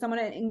or someone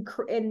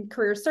in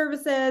career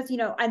services,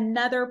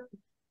 another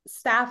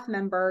staff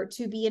member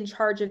to be in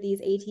charge of these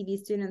ATB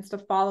students, to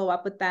follow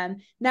up with them.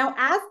 Now,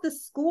 as the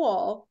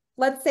school,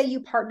 let's say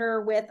you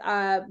partner with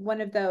one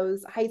of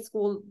those high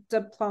school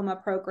diploma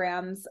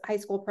programs, high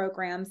school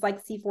programs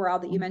like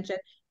C4L that you mentioned.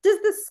 Does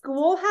the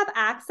school have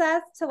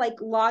access to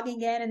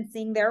logging in and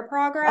seeing their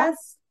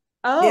progress?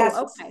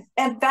 Okay.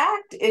 In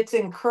fact, it's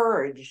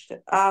encouraged.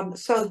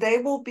 So they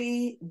will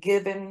be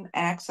given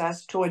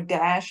access to a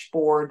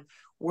dashboard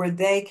where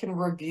they can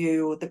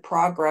review the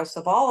progress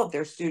of all of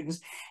their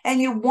students.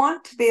 And you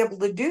want to be able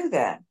to do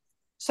that.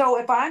 So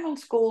if I'm in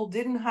school,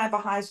 didn't have a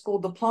high school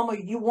diploma,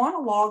 you want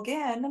to log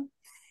in,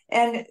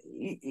 and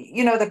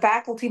the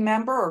faculty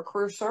member or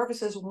career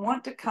services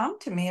want to come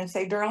to me and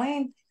say,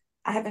 Darlene,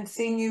 I haven't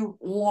seen you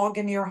log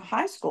in your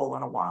high school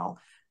in a while.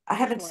 I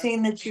haven't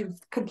seen that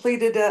you've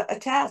completed a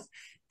test.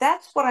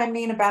 that's what I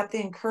mean about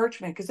the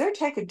encouragement, because they're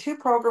taking two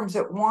programs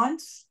at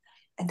once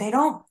and they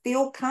don't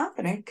feel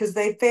confident because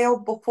they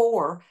failed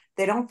before.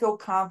 They don't feel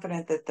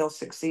confident that they'll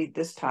succeed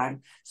this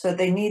time. So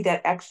they need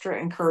that extra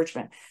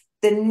encouragement.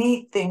 The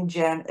neat thing,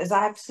 Jen, is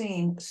I've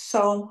seen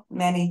so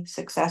many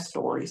success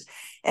stories.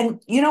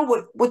 And you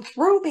know what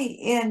threw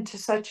me into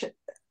such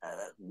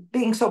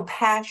being so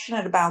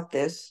passionate about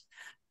this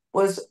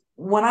was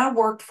when I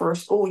worked for a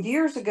school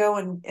years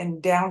ago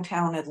in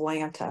downtown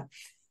Atlanta.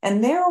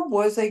 And there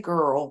was a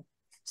girl,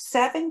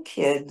 7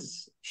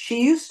 kids.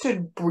 She used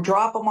to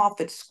drop them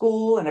off at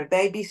school and a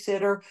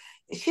babysitter.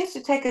 She used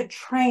to take a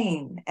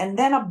train and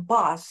then a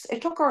bus.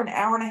 It took her an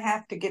hour and a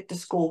half to get to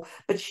school,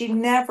 but she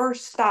never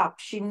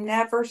stopped. She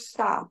never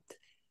stopped.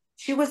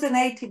 She was an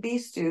ATB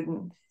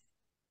student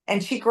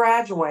and she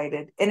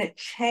graduated, and it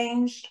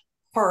changed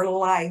her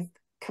life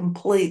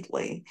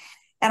completely.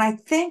 And I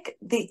think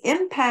the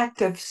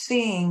impact of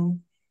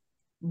seeing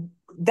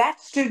that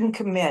student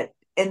commit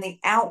and the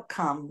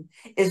outcome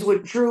is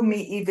what drew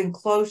me even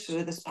closer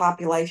to this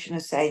population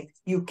to say,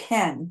 you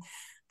can.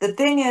 The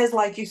thing is,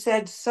 like you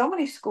said, so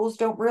many schools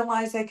don't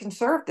realize they can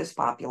serve this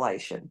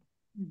population.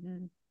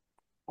 Mm-hmm.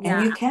 And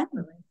Yeah, you can.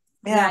 absolutely.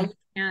 Yeah, Yeah. you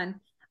can.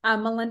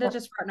 Melinda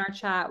just wrote in our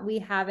chat, we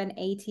have an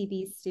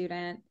ATB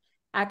student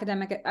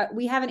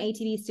we have an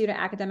ATB student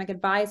academic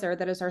advisor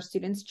that is our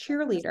students'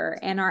 cheerleader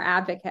and our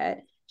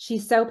advocate.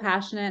 She's so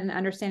passionate in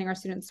understanding our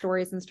students'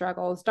 stories and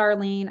struggles.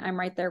 Darlene, I'm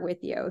right there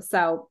with you.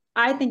 So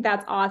I think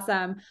that's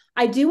awesome.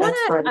 I do want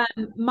to,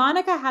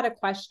 Monica had a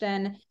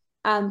question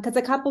because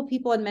a couple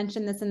people had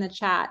mentioned this in the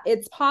chat.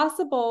 It's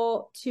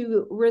possible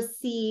to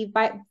receive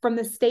from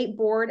the state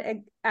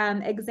board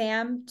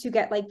exam to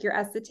get like your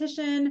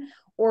esthetician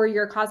or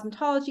your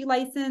cosmetology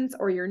license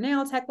or your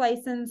nail tech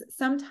license.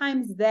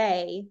 Sometimes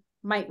they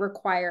might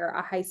require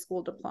a high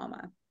school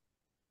diploma.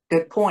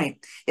 Good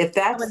point. If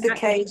that's the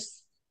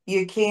case,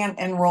 you can't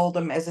enroll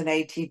them as an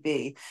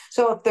ATB.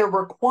 So if they're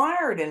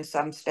required in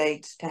some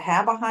states to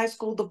have a high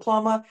school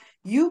diploma,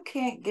 you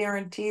can't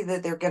guarantee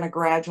that they're going to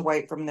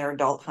graduate from their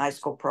adult high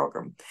school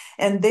program.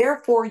 And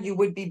therefore, you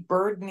would be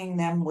burdening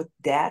them with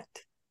debt.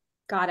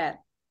 Got it.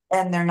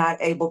 And they're not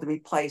able to be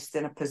placed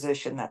in a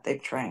position that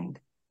they've trained.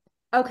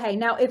 Okay.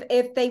 Now,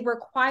 if they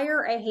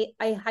require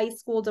a high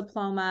school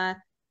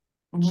diploma,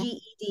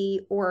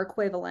 GED or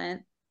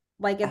equivalent,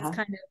 like it's kind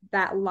of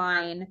that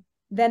line,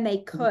 then they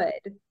could,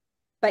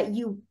 but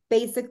you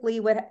basically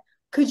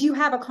could you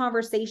have a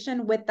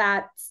conversation with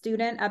that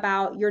student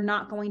about you're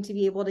not going to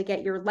be able to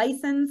get your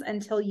license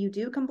until you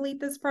do complete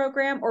this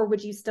program, or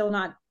would you still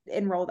not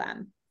enroll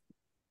them?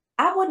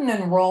 I wouldn't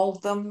enroll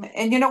them.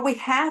 And, you know, we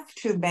have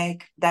to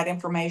make that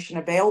information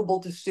available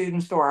to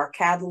students through our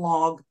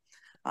catalog,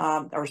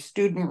 our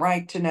student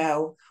right to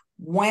know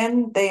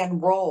when they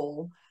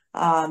enroll,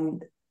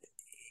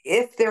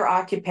 if their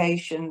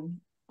occupation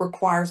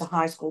requires a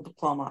high school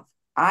diploma.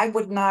 I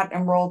would not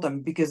enroll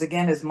them because,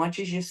 again, as much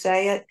as you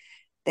say it,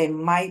 they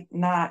might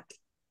not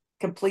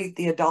complete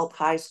the adult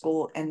high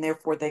school and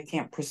therefore they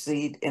can't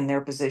proceed in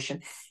their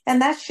position.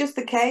 And that's just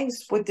the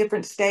case with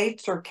different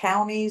states or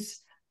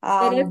counties.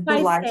 It is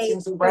by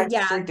state. So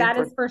yeah, that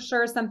is for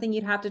sure something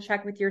you'd have to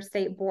check with your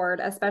state board,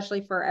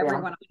 especially for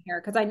everyone on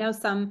here, because I know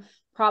some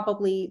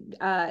probably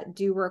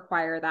do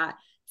require that.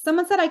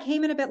 Someone said I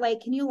came in a bit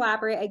late. Can you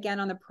elaborate again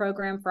on the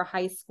program for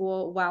high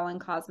school while in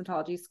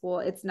cosmetology school?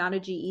 It's not a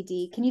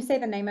GED. Can you say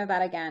the name of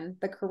that again?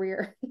 The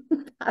career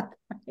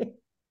pathway.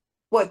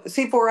 What,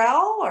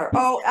 C4L or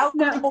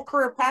eligible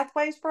career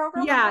pathways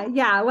program?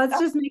 Yeah. Let's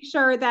just make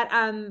sure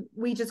that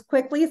we just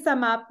quickly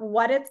sum up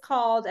what it's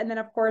called, and then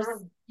of course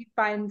you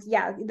find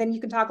then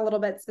you can talk a little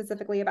bit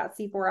specifically about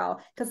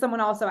C4L because someone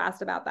also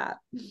asked about that.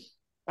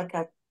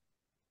 Okay.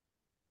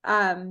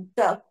 Sorry.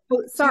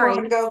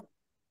 So go.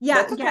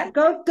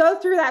 Go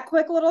through that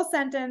quick little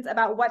sentence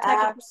about what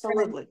type of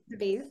program to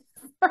be.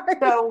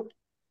 So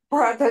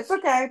that's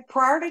okay.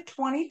 Prior to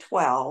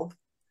 2012,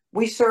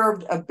 we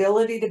served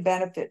ability to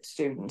benefit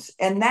students,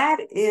 and that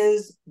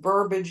is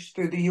verbiage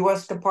through the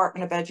U.S.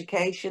 Department of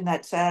Education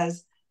that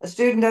says a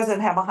student doesn't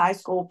have a high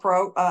school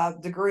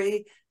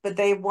degree, but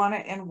they want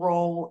to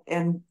enroll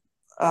in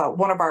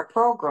one of our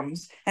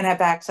programs and have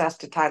access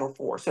to Title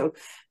IV. So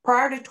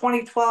prior to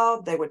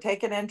 2012, they would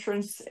take an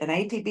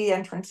ATB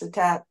entrance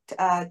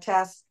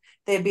test.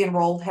 They'd be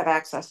enrolled, have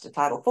access to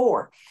Title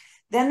IV.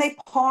 Then they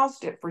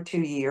paused it for 2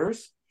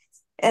 years.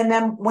 And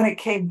then when it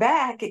came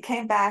back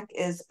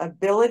as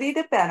ability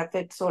to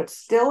benefit. So it's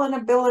still an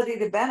ability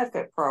to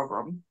benefit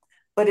program,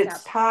 but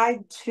it's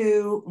tied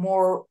to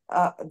more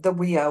the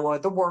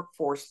WIO, the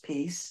workforce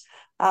piece.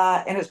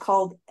 And it's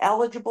called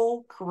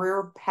eligible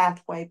career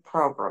pathway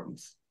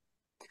programs.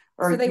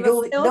 Or so they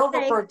will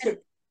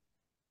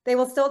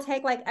still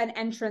take like an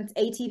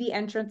ATB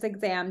entrance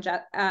exam,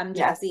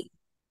 Jesse.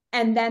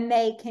 And then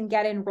they can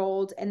get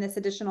enrolled in this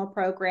additional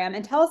program.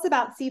 And tell us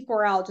about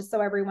C4L, just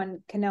so everyone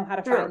can know how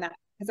to find that,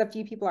 because a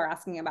few people are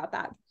asking about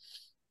that.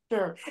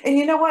 Sure. And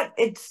you know what?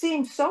 It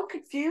seems so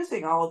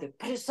confusing, all of it,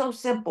 but it's so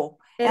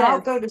simple.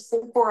 I'll go to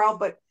C4L,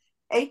 but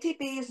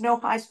ATB is no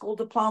high school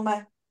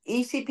diploma.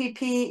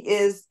 ECPP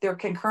is they're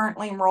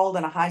concurrently enrolled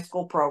in a high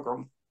school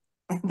program.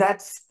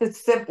 That's as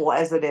simple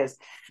as it is.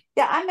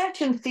 Yeah, I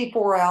mentioned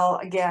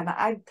C4L again.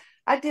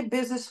 I did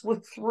business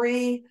with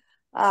 3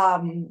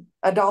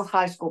 adult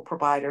high school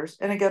providers,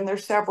 and again,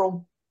 there's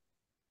several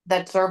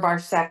that serve our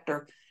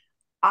sector.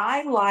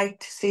 I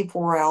liked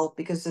C4L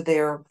because of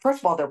first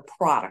of all, their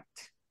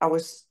product. I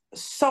was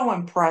so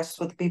impressed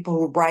with the people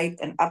who write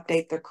and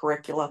update their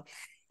curricula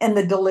and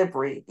the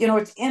delivery.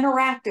 It's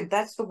interactive.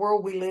 That's the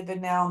world we live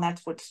in now, and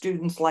that's what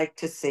students like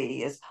to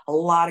see is a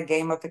lot of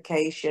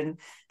gamification.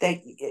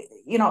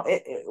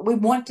 We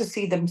want to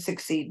see them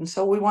succeed, and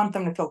so we want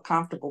them to feel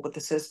comfortable with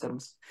the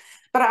systems.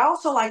 But I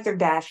also like their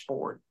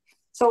dashboard.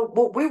 So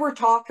what we were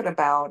talking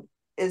about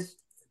is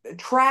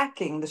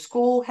tracking the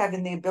school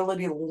having the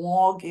ability to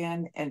log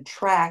in and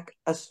track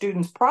a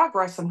student's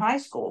progress in high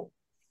school.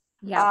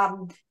 Yeah.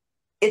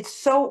 It's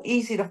so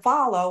easy to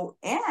follow,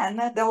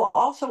 and they'll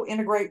also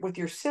integrate with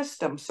your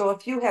system. So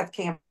if you have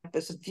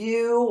Campus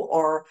View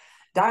or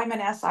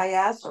Diamond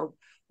SIS or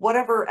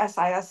whatever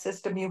SIS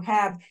system you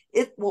have,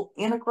 it will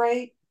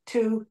integrate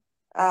to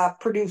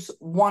produce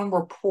one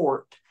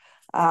report.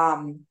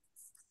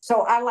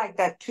 So I like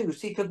that too.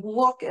 So you could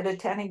look at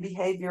attending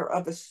behavior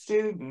of a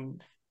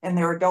student in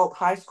their adult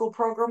high school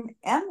program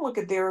and look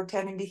at their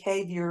attending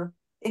behavior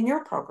in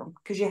your program,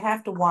 because you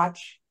have to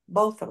watch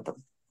both of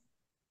them.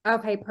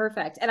 Okay,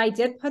 perfect. And I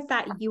did put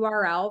that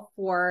URL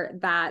for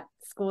that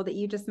school that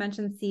you just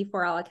mentioned,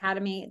 C4L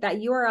Academy. That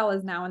URL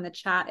is now in the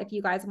chat if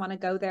you guys want to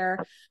go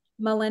there.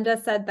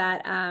 Melinda said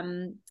that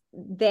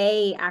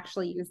they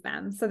actually use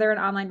them. So they're an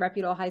online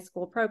reputable high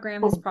school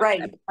program. This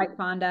project I'm quite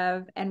fond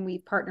of, and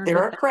we've partnered with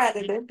them. They're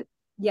accredited.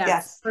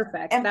 Yes,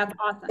 perfect. And, that's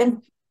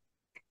awesome.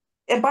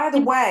 And by the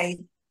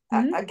way,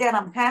 again,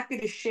 I'm happy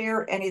to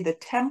share any of the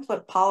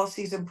template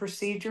policies and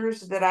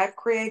procedures that I've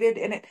created,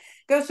 and it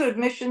goes to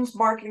admissions,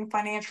 marketing,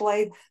 financial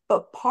aid.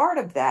 But part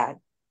of that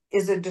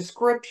is a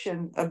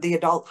description of the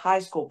adult high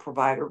school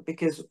provider,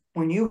 because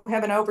when you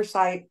have an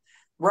oversight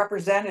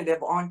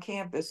representative on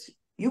campus,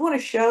 you want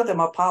to show them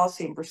a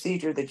policy and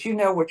procedure that you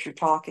know what you're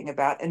talking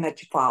about and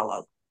that you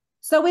follow.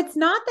 So it's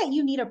not that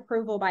you need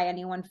approval by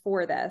anyone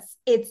for this.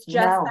 It's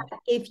just that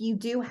if you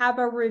do have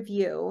a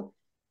review,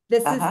 this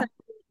is something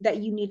that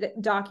you need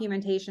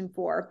documentation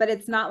for, but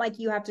it's not like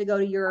you have to go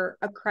to your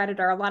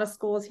accreditor. A lot of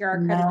schools here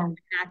are accredited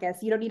to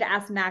NACIS. You don't need to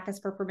ask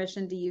NACIS for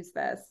permission to use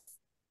this.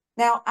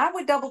 Now, I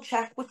would double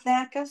check with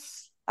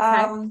NACIS.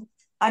 I'm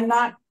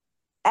not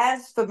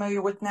as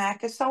familiar with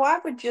NACIS, so I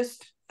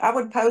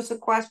would pose the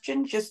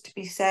question just to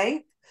be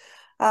safe.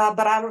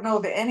 But I don't know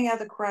of any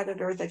other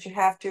creditor that you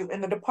have to. In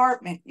the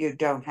department, you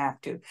don't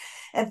have to.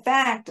 In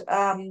fact, if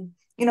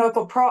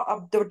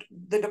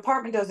the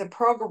department does a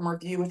program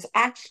review, it's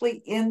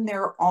actually in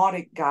their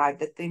audit guide,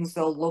 the things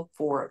they'll look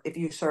for if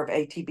you serve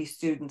ATB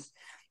students.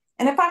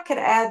 And if I could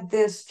add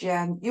this,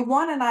 Jen, you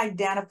want an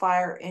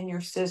identifier in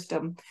your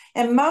system.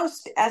 And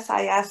most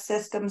SIS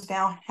systems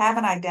now have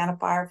an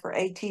identifier for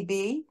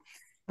ATB,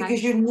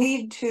 because you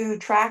need to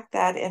track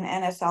that in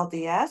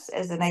NSLDS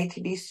as an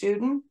ATB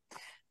student.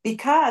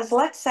 Because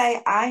let's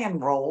say I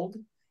enrolled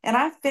and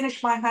I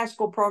finished my high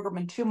school program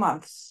in 2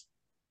 months.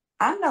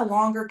 I'm no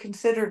longer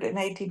considered an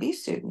ATB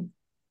student.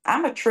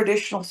 I'm a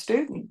traditional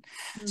student.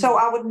 So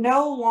I would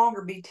no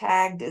longer be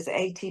tagged as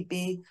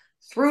ATB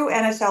through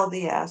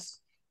NSLDS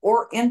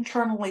or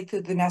internally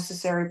through the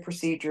necessary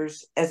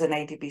procedures as an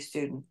ATB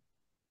student.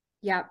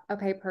 Yeah.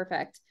 Okay,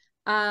 perfect.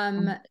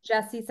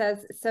 Jesse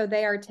says, so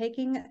they are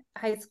taking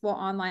high school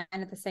online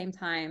at the same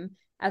time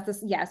as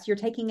this. Yes, you're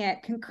taking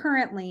it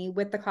concurrently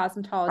with the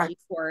cosmetology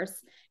course.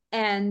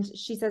 And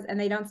she says, and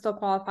they don't still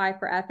qualify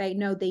for FA.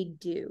 No, they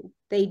do.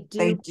 They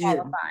do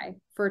qualify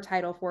for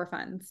Title IV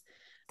funds.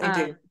 They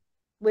do.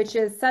 Which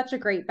is such a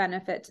great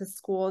benefit to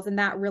schools. And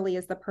that really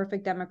is the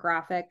perfect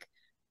demographic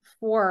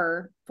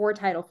for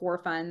Title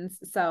IV funds.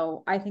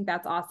 So I think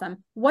that's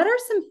awesome. What are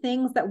some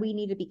things that we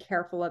need to be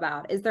careful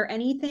about? Is there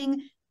any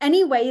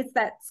ways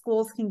that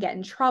schools can get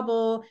in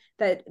trouble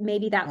that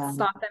maybe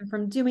stop them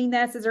from doing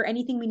this? Is there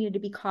anything we need to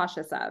be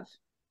cautious of?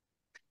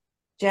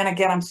 Jen,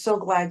 again, I'm so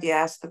glad you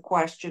asked the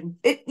question.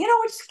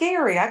 It's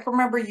scary. I can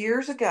remember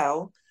years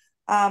ago,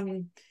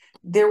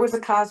 there was a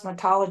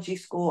cosmetology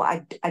school.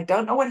 I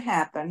don't know what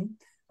happened,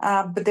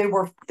 but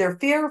they're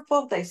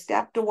fearful. They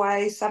stepped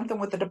away, something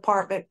with the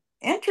department.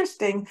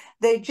 Interesting.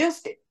 They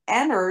just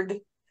entered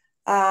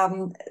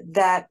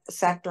that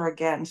sector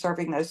again,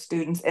 serving those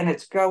students, and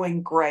it's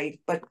going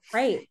great. But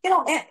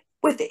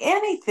with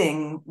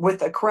anything with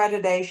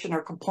accreditation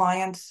or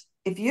compliance,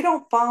 if you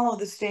don't follow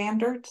the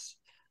standards,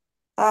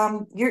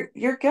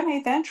 you're going to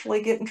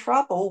eventually get in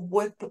trouble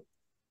with,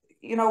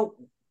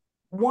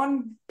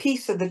 one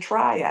piece of the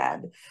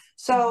triad.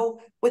 So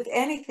with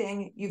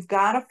anything, you've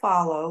got to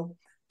follow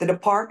the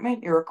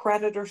department, your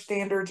accreditor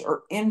standards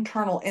are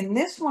internal. And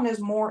this one is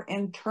more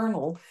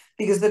internal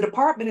because the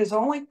department is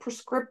only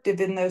prescriptive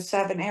in those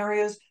 7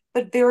 areas,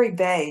 but very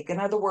vague. In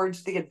other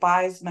words, the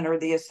advisement or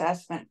the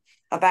assessment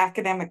of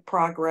academic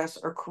progress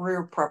or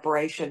career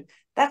preparation,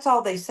 that's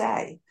all they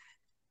say.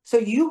 So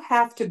you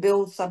have to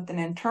build something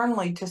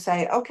internally to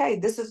say, okay,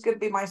 this is going to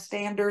be my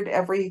standard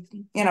every,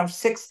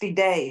 60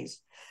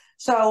 days.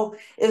 So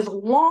as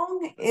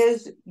long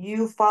as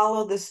you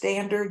follow the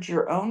standards,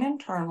 your own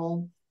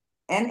internal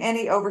and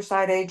any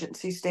oversight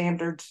agency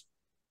standards,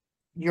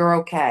 you're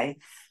okay.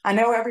 I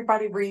know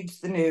everybody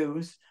reads the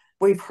news.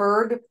 We've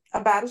heard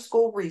about a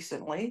school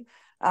recently,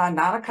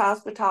 not a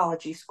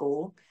cosmetology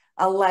school,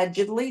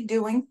 allegedly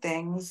doing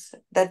things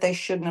that they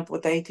shouldn't have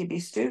with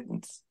ATB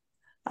students.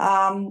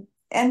 And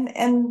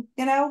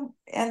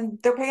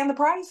they're paying the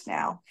price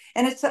now,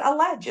 and it's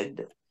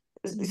alleged.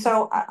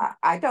 So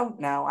I don't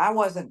know. I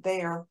wasn't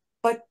there,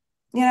 but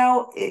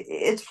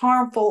it's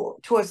harmful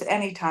to us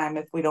anytime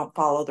if we don't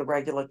follow the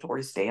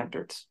regulatory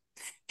standards.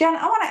 Jen,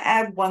 I want to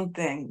add one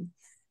thing,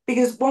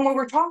 because when we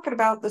were talking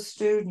about the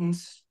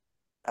students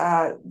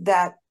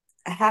that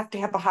have to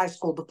have a high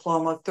school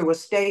diploma through a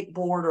state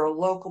board or a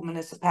local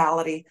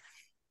municipality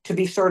to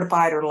be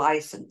certified or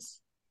licensed,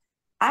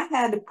 I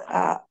had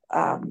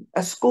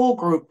a school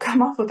group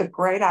come up with a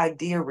great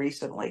idea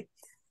recently.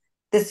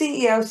 The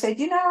CEO said,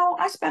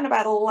 I spent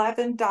about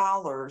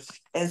 $11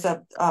 as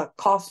a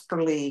cost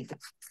per lead.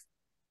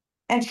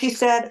 And she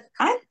said,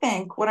 I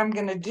think what I'm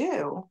going to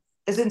do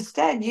is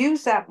instead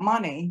use that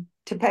money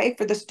to pay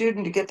for the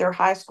student to get their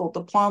high school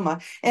diploma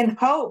in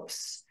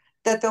hopes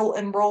that they'll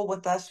enroll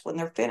with us when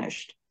they're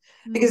finished.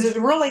 Because it's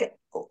really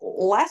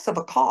less of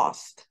a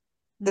cost.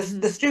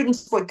 The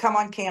students would come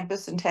on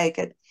campus and take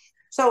it.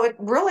 So it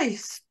really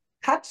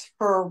cuts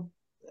her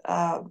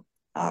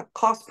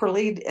cost per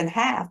lead in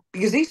half,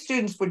 because these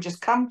students would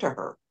just come to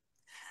her.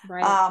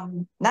 Right.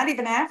 Not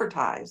even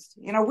advertised.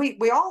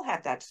 We all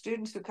have that.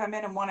 Students who come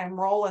in and want to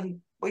enroll, and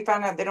we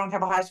found out they don't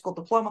have a high school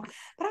diploma.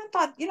 But I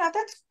thought,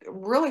 that's a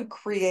really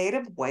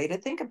creative way to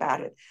think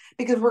about it,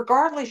 because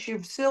regardless,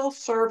 you've still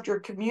served your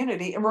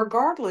community, and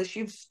regardless,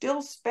 you've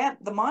still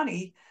spent the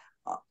money,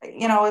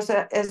 as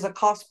a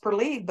cost per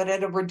lead, but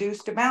at a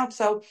reduced amount.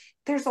 So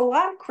there's a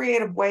lot of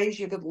creative ways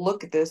you could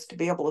look at this to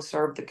be able to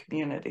serve the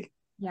community.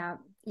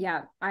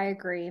 Yeah, I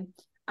agree.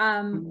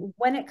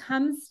 When it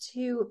comes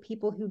to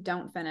people who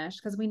don't finish,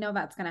 because we know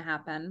that's going to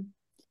happen.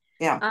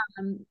 Yeah.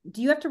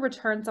 Do you have to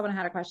return? Someone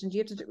had a question.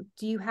 Do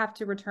you have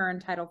to return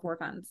Title IV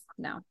funds?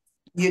 No.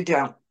 You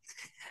don't.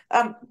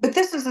 But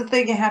this is the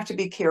thing you have to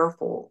be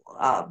careful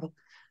of.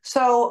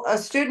 So a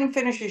student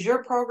finishes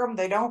your program,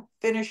 they don't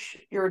finish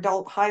your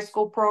adult high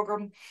school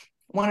program.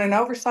 When an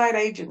oversight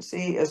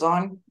agency is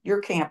on your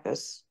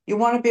campus, you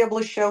want to be able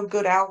to show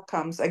good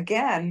outcomes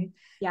again,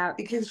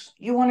 because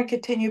you want to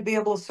continue to be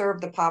able to serve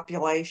the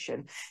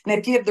population. And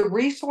if you have the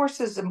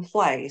resources in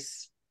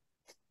place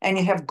and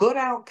you have good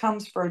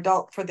outcomes for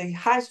the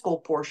high school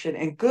portion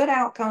and good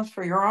outcomes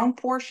for your own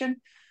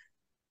portion,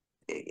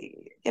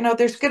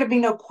 there's going to be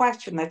no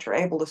question that you're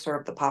able to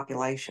serve the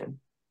population.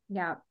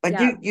 But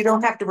you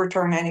don't have to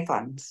return any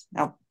funds.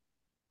 No.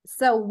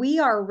 So we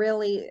are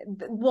really,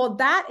 well,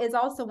 that is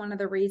also one of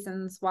the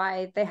reasons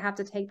why they have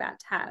to take that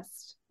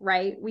test,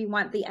 right? We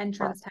want the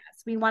entrance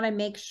test. We want to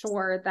make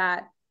sure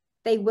that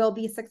they will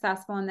be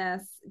successful in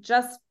this.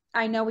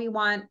 I know we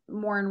want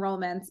more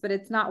enrollments, but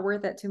it's not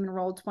worth it to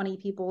enroll 20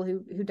 people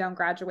who don't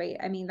graduate.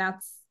 I mean,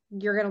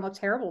 you're going to look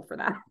terrible for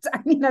that. I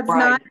mean, that's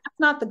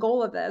not the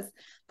goal of this.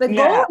 The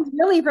goal is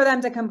really for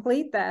them to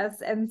complete this.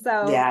 And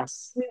so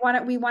we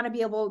want to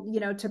be able,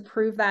 to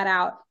prove that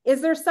out.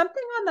 Is there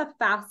something on the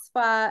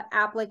FAFSA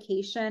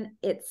application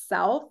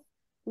itself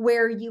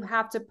where you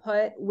have to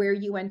put where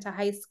you went to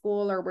high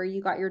school or where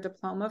you got your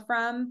diploma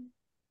from,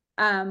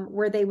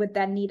 where they would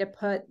then need to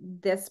put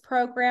this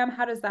program?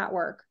 How does that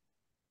work?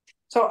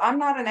 So I'm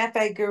not an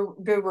FA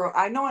guru.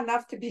 I know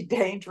enough to be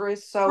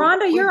dangerous. So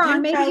Rhonda, you're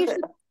on. Maybe you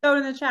should go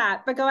in the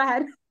chat, but go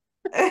ahead.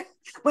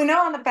 We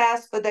know in the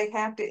past, but they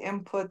have to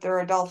input their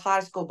adult high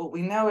school, but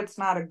we know it's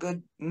not a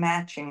good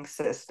matching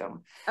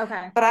system.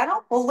 Okay. But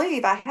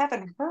I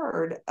haven't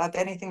heard of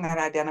anything that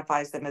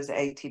identifies them as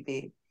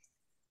ATB.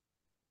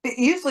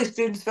 Usually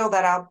students fill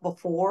that out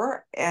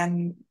before,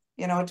 and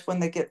it's when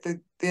they get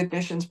through the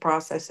admissions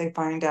process, they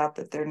find out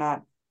that they're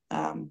not,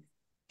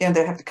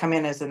 they have to come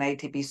in as an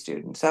ATB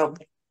student. So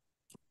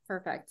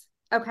perfect.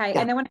 Okay.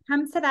 And then when it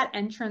comes to that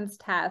entrance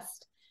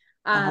test,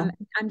 I'm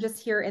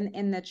just here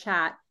in the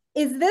chat.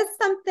 Is this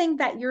something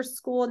that your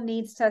school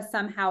needs to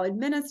somehow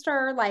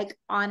administer, like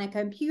on a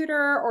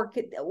computer,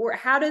 or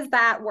how does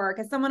that work?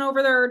 Is someone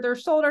over their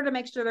shoulder to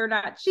make sure they're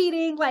not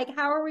cheating? Like,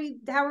 how are we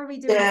doing?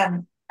 Yeah.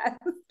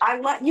 I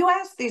let you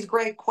ask these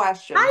great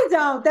questions. I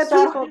don't.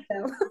 People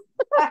do.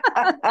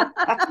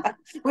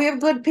 We have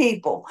good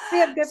people. We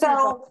have good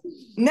people.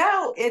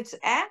 No, it's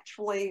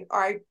actually all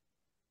right.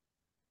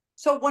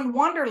 So when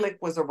Wonderlic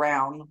was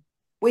around,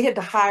 we had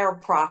to hire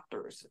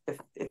proctors. If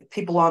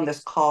people on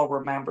this call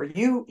remember,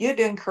 you had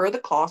to incur the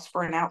cost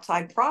for an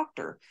outside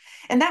proctor.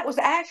 And that was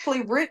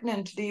actually written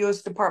into the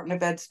U.S.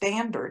 Department of Ed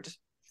standards.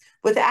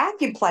 With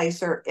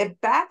AccuPlacer,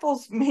 it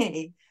baffles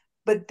me,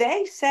 but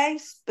they say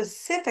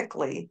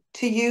specifically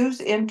to use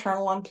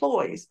internal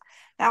employees.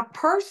 Now,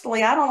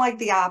 personally, I don't like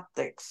the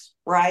optics,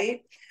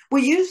 right?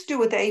 We used to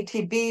with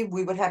ATB,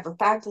 we would have a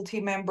faculty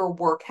member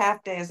work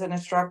half day as an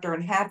instructor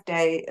and half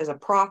day as a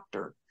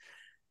proctor.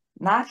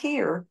 Not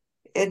here.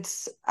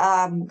 It's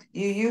you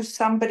use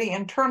somebody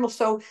internal.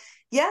 So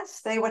yes,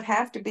 they would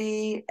have to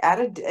be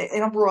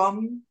in a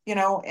room,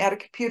 at a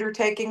computer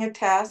taking a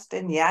test.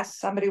 And yes,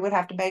 somebody would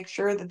have to make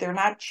sure that they're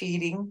not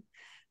cheating,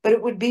 but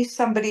it would be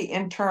somebody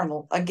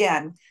internal.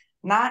 Again,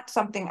 not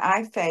something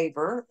I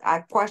favor. I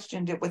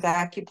questioned it with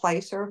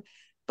AccuPlacer,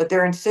 but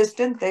they're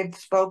insistent. They've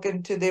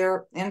spoken to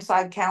their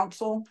inside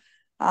counsel.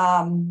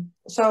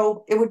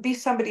 So it would be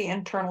somebody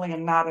internally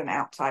and not an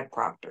outside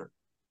proctor.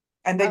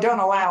 And they don't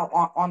allow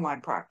online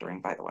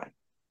proctoring, by the way,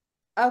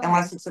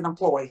 unless it's an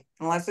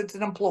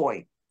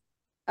employee.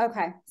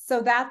 Okay.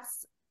 So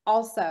that's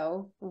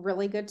also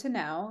really good to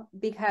know,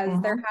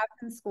 because there have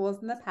been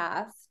schools in the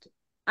past.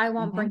 I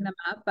won't bring them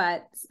up,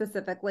 but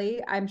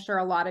specifically, I'm sure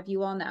a lot of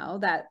you all know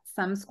that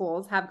some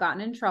schools have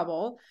gotten in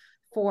trouble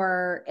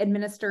for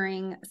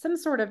administering some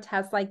sort of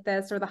test like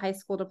this, or the high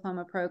school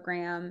diploma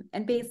program,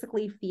 and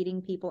basically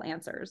feeding people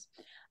answers.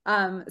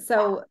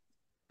 So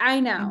I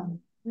know,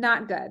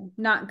 not good,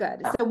 not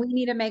good. So we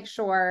need to make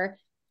sure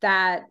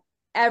that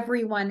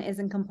everyone is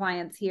in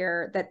compliance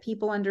here, that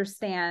people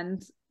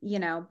understand,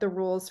 the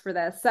rules for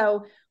this.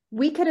 So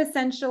we could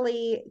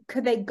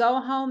could they go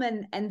home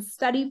and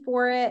study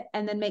for it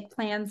and then make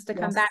plans to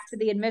come back to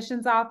the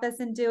admissions office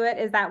and do it?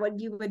 Is that what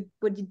you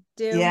would you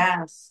do?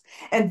 Yes.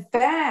 In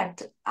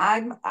fact,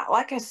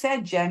 like I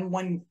said, Jen,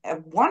 when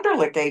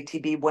Wonderlic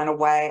ATB went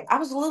away, I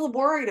was a little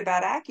worried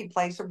about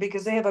AccuPlacer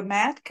because they have a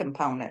math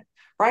component,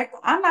 right?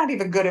 I'm not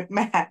even good at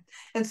math.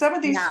 And some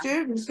of these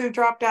students who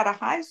dropped out of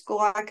high school,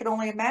 I could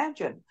only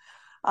imagine.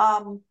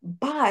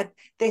 But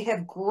they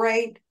have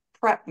great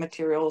prep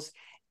materials.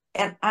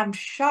 And I'm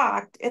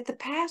shocked at the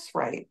pass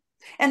rate.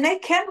 And they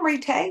can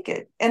retake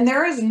it. And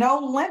there is no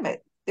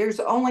limit. There's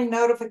only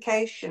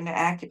notification to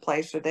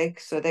AccuPlacer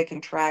so they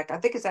can track. I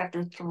think it's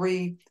after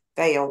 3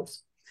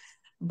 fails.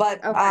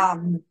 But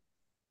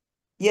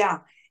yeah.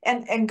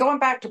 And going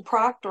back to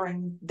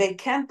proctoring, they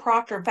can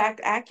proctor. In fact,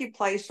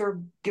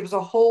 AccuPlacer gives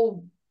a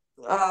whole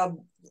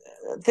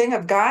thing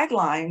of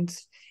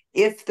guidelines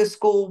if the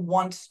school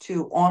wants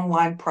to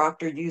online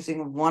proctor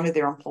using one of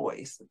their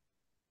employees.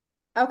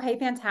 Okay,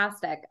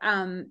 fantastic.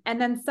 And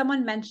then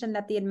someone mentioned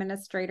that the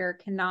administrator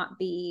cannot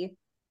be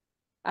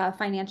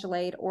financial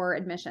aid or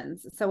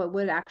admissions. So it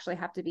would actually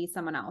have to be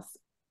someone else.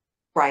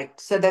 Right.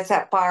 So that's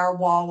that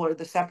firewall or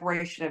the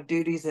separation of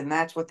duties. And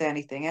that's with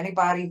anything.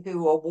 Anybody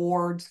who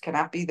awards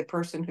cannot be the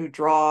person who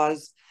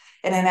draws.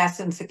 And in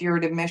essence, if you're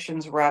an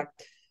admissions rep,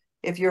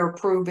 if you're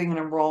approving an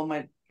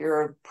enrollment,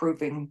 you're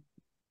approving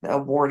the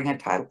awarding a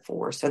Title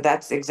IV. So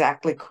that's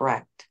exactly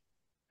correct.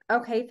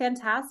 Okay,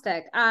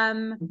 fantastic.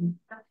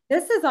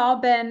 This has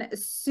all been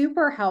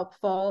super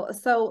helpful.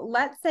 So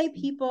let's say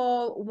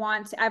people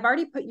I've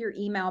already put your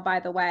email, by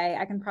the way.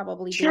 I can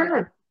probably do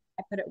it.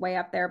 I put it way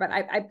up there, but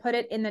I put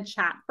it in the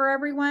chat for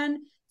everyone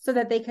so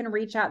that they can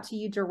reach out to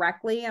you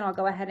directly, and I'll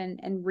go ahead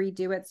and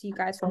redo it so you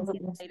guys can see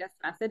the latest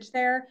message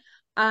there.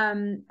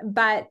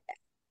 But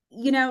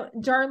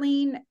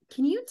Darlene,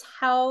 can you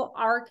tell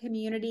our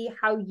community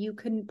how you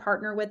can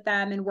partner with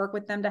them and work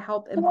with them to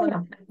help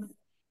implement this?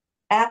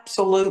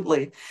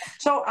 Absolutely.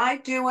 So I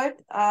do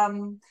it.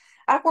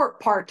 I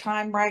work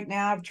part-time right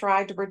now. I've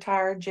tried to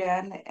retire,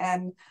 Jen,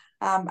 and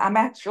I'm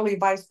actually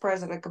vice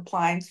president of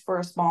compliance for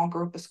a small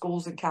group of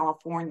schools in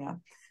California.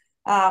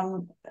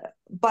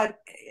 But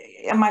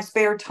in my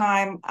spare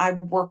time, I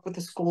work with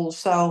the schools.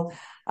 So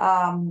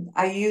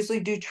I usually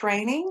do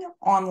training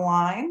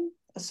online.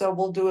 So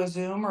we'll do a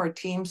Zoom or a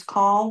Teams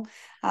call.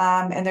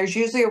 And there's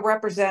usually a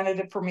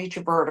representative from each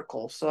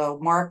vertical. So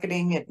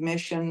marketing,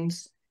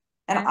 admissions,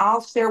 and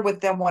I'll share with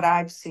them what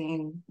I've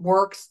seen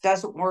works,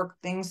 doesn't work,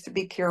 things to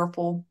be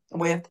careful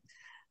with.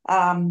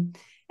 And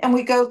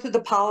we go through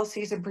the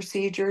policies and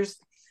procedures.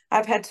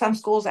 I've had some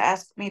schools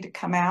ask me to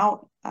come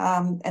out.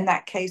 In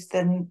that case,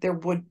 then there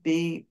would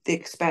be the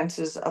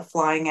expenses of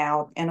flying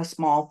out and a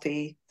small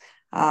fee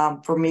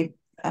for me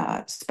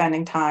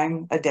spending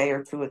time a day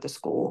or two at the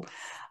school.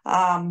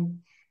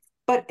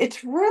 But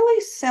it's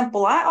really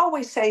simple. I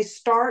always say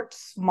start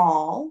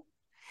small.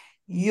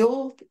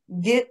 You'll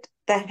get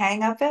the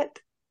hang of it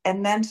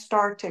and then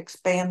start to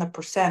expand the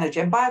percentage.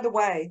 And by the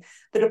way,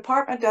 the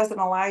department doesn't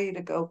allow you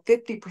to go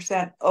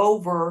 50%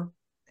 over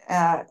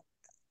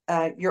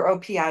your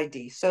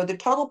OPID. So the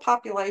total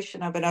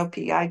population of an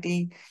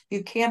OPID,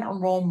 you can't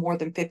enroll more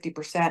than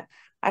 50%.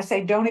 I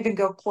say don't even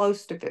go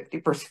close to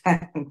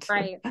 50%.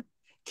 Right.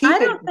 I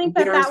don't think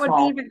that would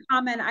be even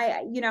common.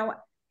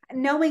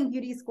 Knowing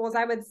beauty schools,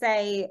 I would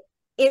say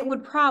it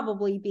would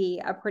probably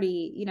be a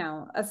pretty,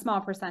 a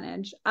small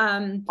percentage.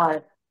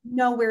 Right.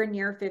 Nowhere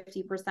near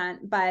 50%,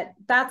 but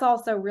that's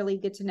also really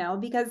good to know,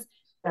 because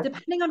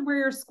depending on where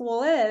your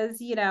school is,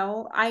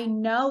 I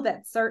know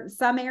that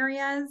some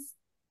areas,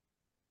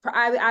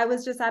 I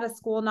was just at a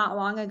school not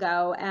long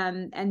ago,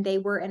 and they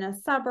were in a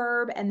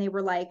suburb, and they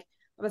were like,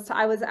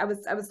 I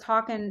was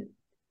talking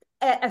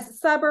a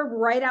suburb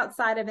right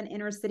outside of an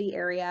inner city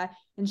area,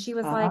 And she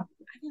was like,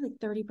 I feel like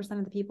 30%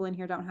 of the people in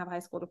here don't have high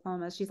school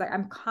diplomas. She's like,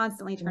 I'm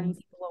constantly turning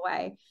people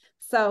away.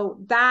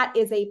 So that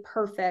is a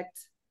perfect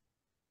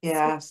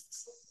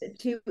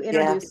to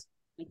introduce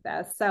like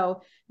this.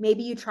 So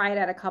maybe you try it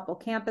at a couple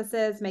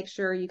campuses, make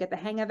sure you get the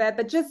hang of it.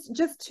 But just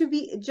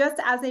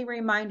as a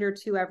reminder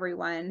to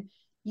everyone,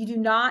 you do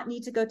not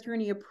need to go through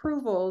any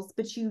approvals,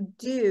 but you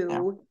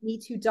do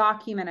need to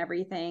document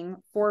everything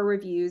for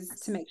reviews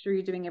to make sure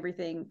you're doing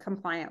everything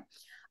compliant.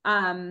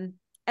 And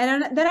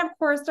then of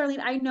course, Darlene,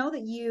 I know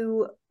that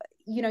you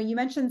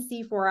mentioned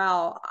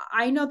C4L.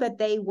 I know that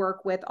they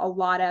work with a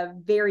lot of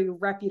very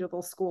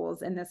reputable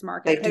schools in this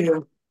market. They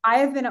do. I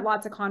have been at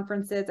lots of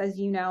conferences, as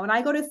you know, and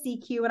I go to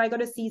CQ and I go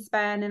to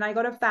CSPEN and I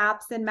go to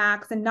FAPS and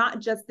MAX, and not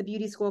just the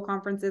beauty school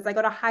conferences. I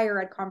go to higher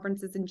ed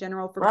conferences in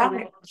general for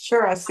right.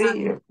 Sure, I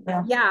see you.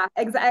 Yeah,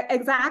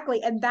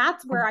 exactly. And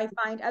that's where I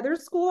find other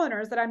school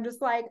owners that I'm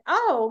just like,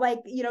 oh, like,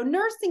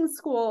 nursing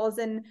schools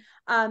and,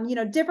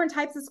 different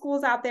types of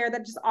schools out there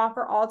that just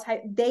offer all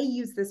type. They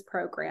use this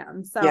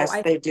program. So yes,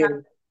 they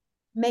do.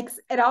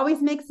 It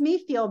always makes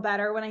me feel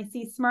better when I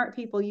see smart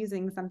people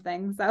using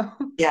something. So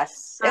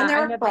yes, and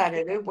they're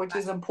accredited, which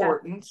is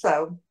important.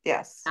 So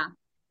yes. Yeah.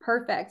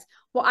 Perfect.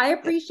 Well, I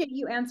appreciate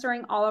you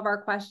answering all of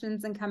our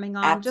questions and coming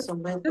on.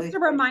 Absolutely. Just a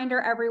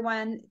reminder,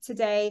 everyone,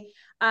 today,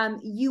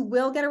 you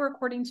will get a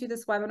recording to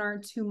this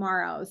webinar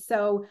tomorrow.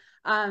 So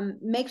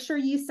make sure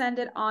you send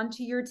it on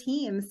to your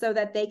team so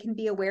that they can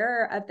be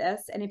aware of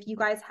this. And if you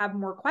guys have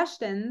more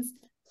questions,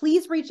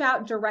 please reach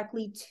out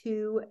directly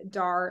to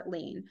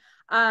Darlene.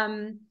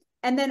 And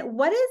then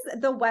what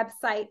is the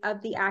website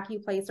of the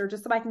AccuPlacer,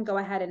 just so I can go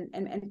ahead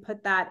and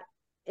put that?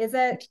 Is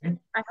it,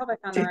 I hope I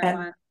found the right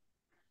one.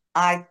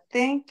 I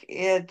think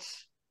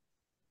it's,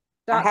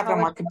 I have it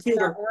on my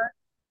computer.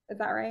 Is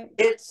that right?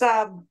 It's,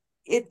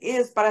 it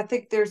is, but I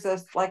think there's a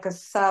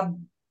sub.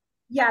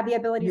 Yeah, the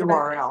ability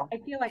URL. I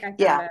feel like I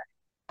found it.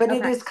 But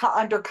it is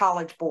under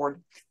College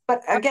Board.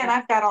 But again,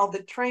 I've got all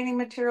the training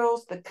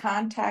materials, the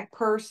contact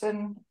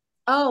person.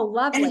 Oh,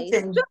 lovely.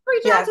 Just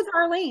reach out to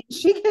Darlene.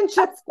 She can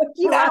just hook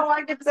you up.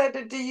 I can send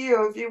it to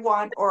you if you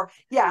want. Or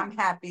I'm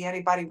happy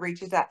anybody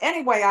reaches out.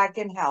 Any way I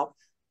can help.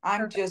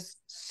 I'm just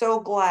so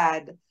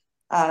glad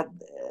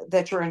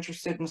that you're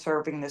interested in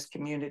serving this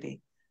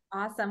community.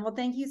 Awesome. Well,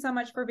 thank you so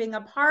much for being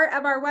a part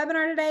of our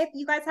webinar today. If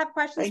you guys have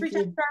questions, reach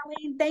out to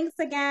Darlene. Thanks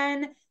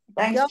again.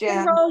 Thanks,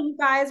 Jen. Enroll, you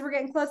guys. We're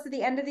getting close to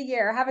the end of the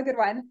year. Have a good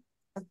one.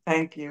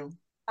 Thank you.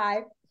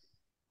 Bye.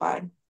 Bye.